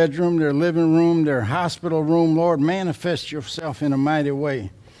room, their bedroom, their living room, their hospital room, Lord, manifest yourself in a mighty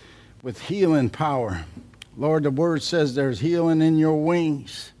way with healing power. Lord, the word says there's healing in your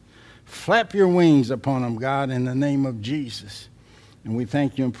wings. Flap your wings upon them, God, in the name of Jesus. And we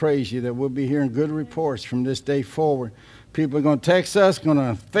thank you and praise you that we'll be hearing good reports from this day forward. People are going to text us, going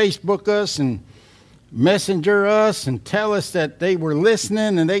to Facebook us, and messenger us, and tell us that they were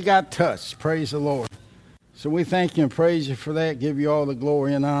listening and they got touched. Praise the Lord. So we thank you and praise you for that. Give you all the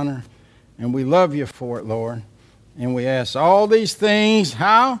glory and honor. And we love you for it, Lord. And we ask all these things,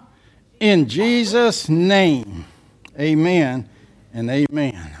 how? In Jesus' name. Amen and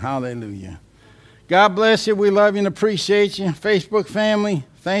amen. Hallelujah. God bless you. We love you and appreciate you. Facebook family,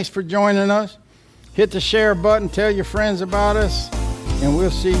 thanks for joining us. Hit the share button. Tell your friends about us. And we'll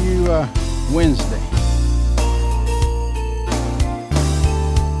see you Wednesday.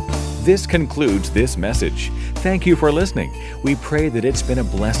 This concludes this message. Thank you for listening. We pray that it's been a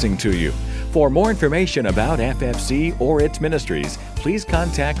blessing to you. For more information about FFC or its ministries, please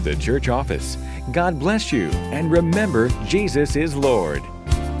contact the church office. God bless you, and remember, Jesus is Lord.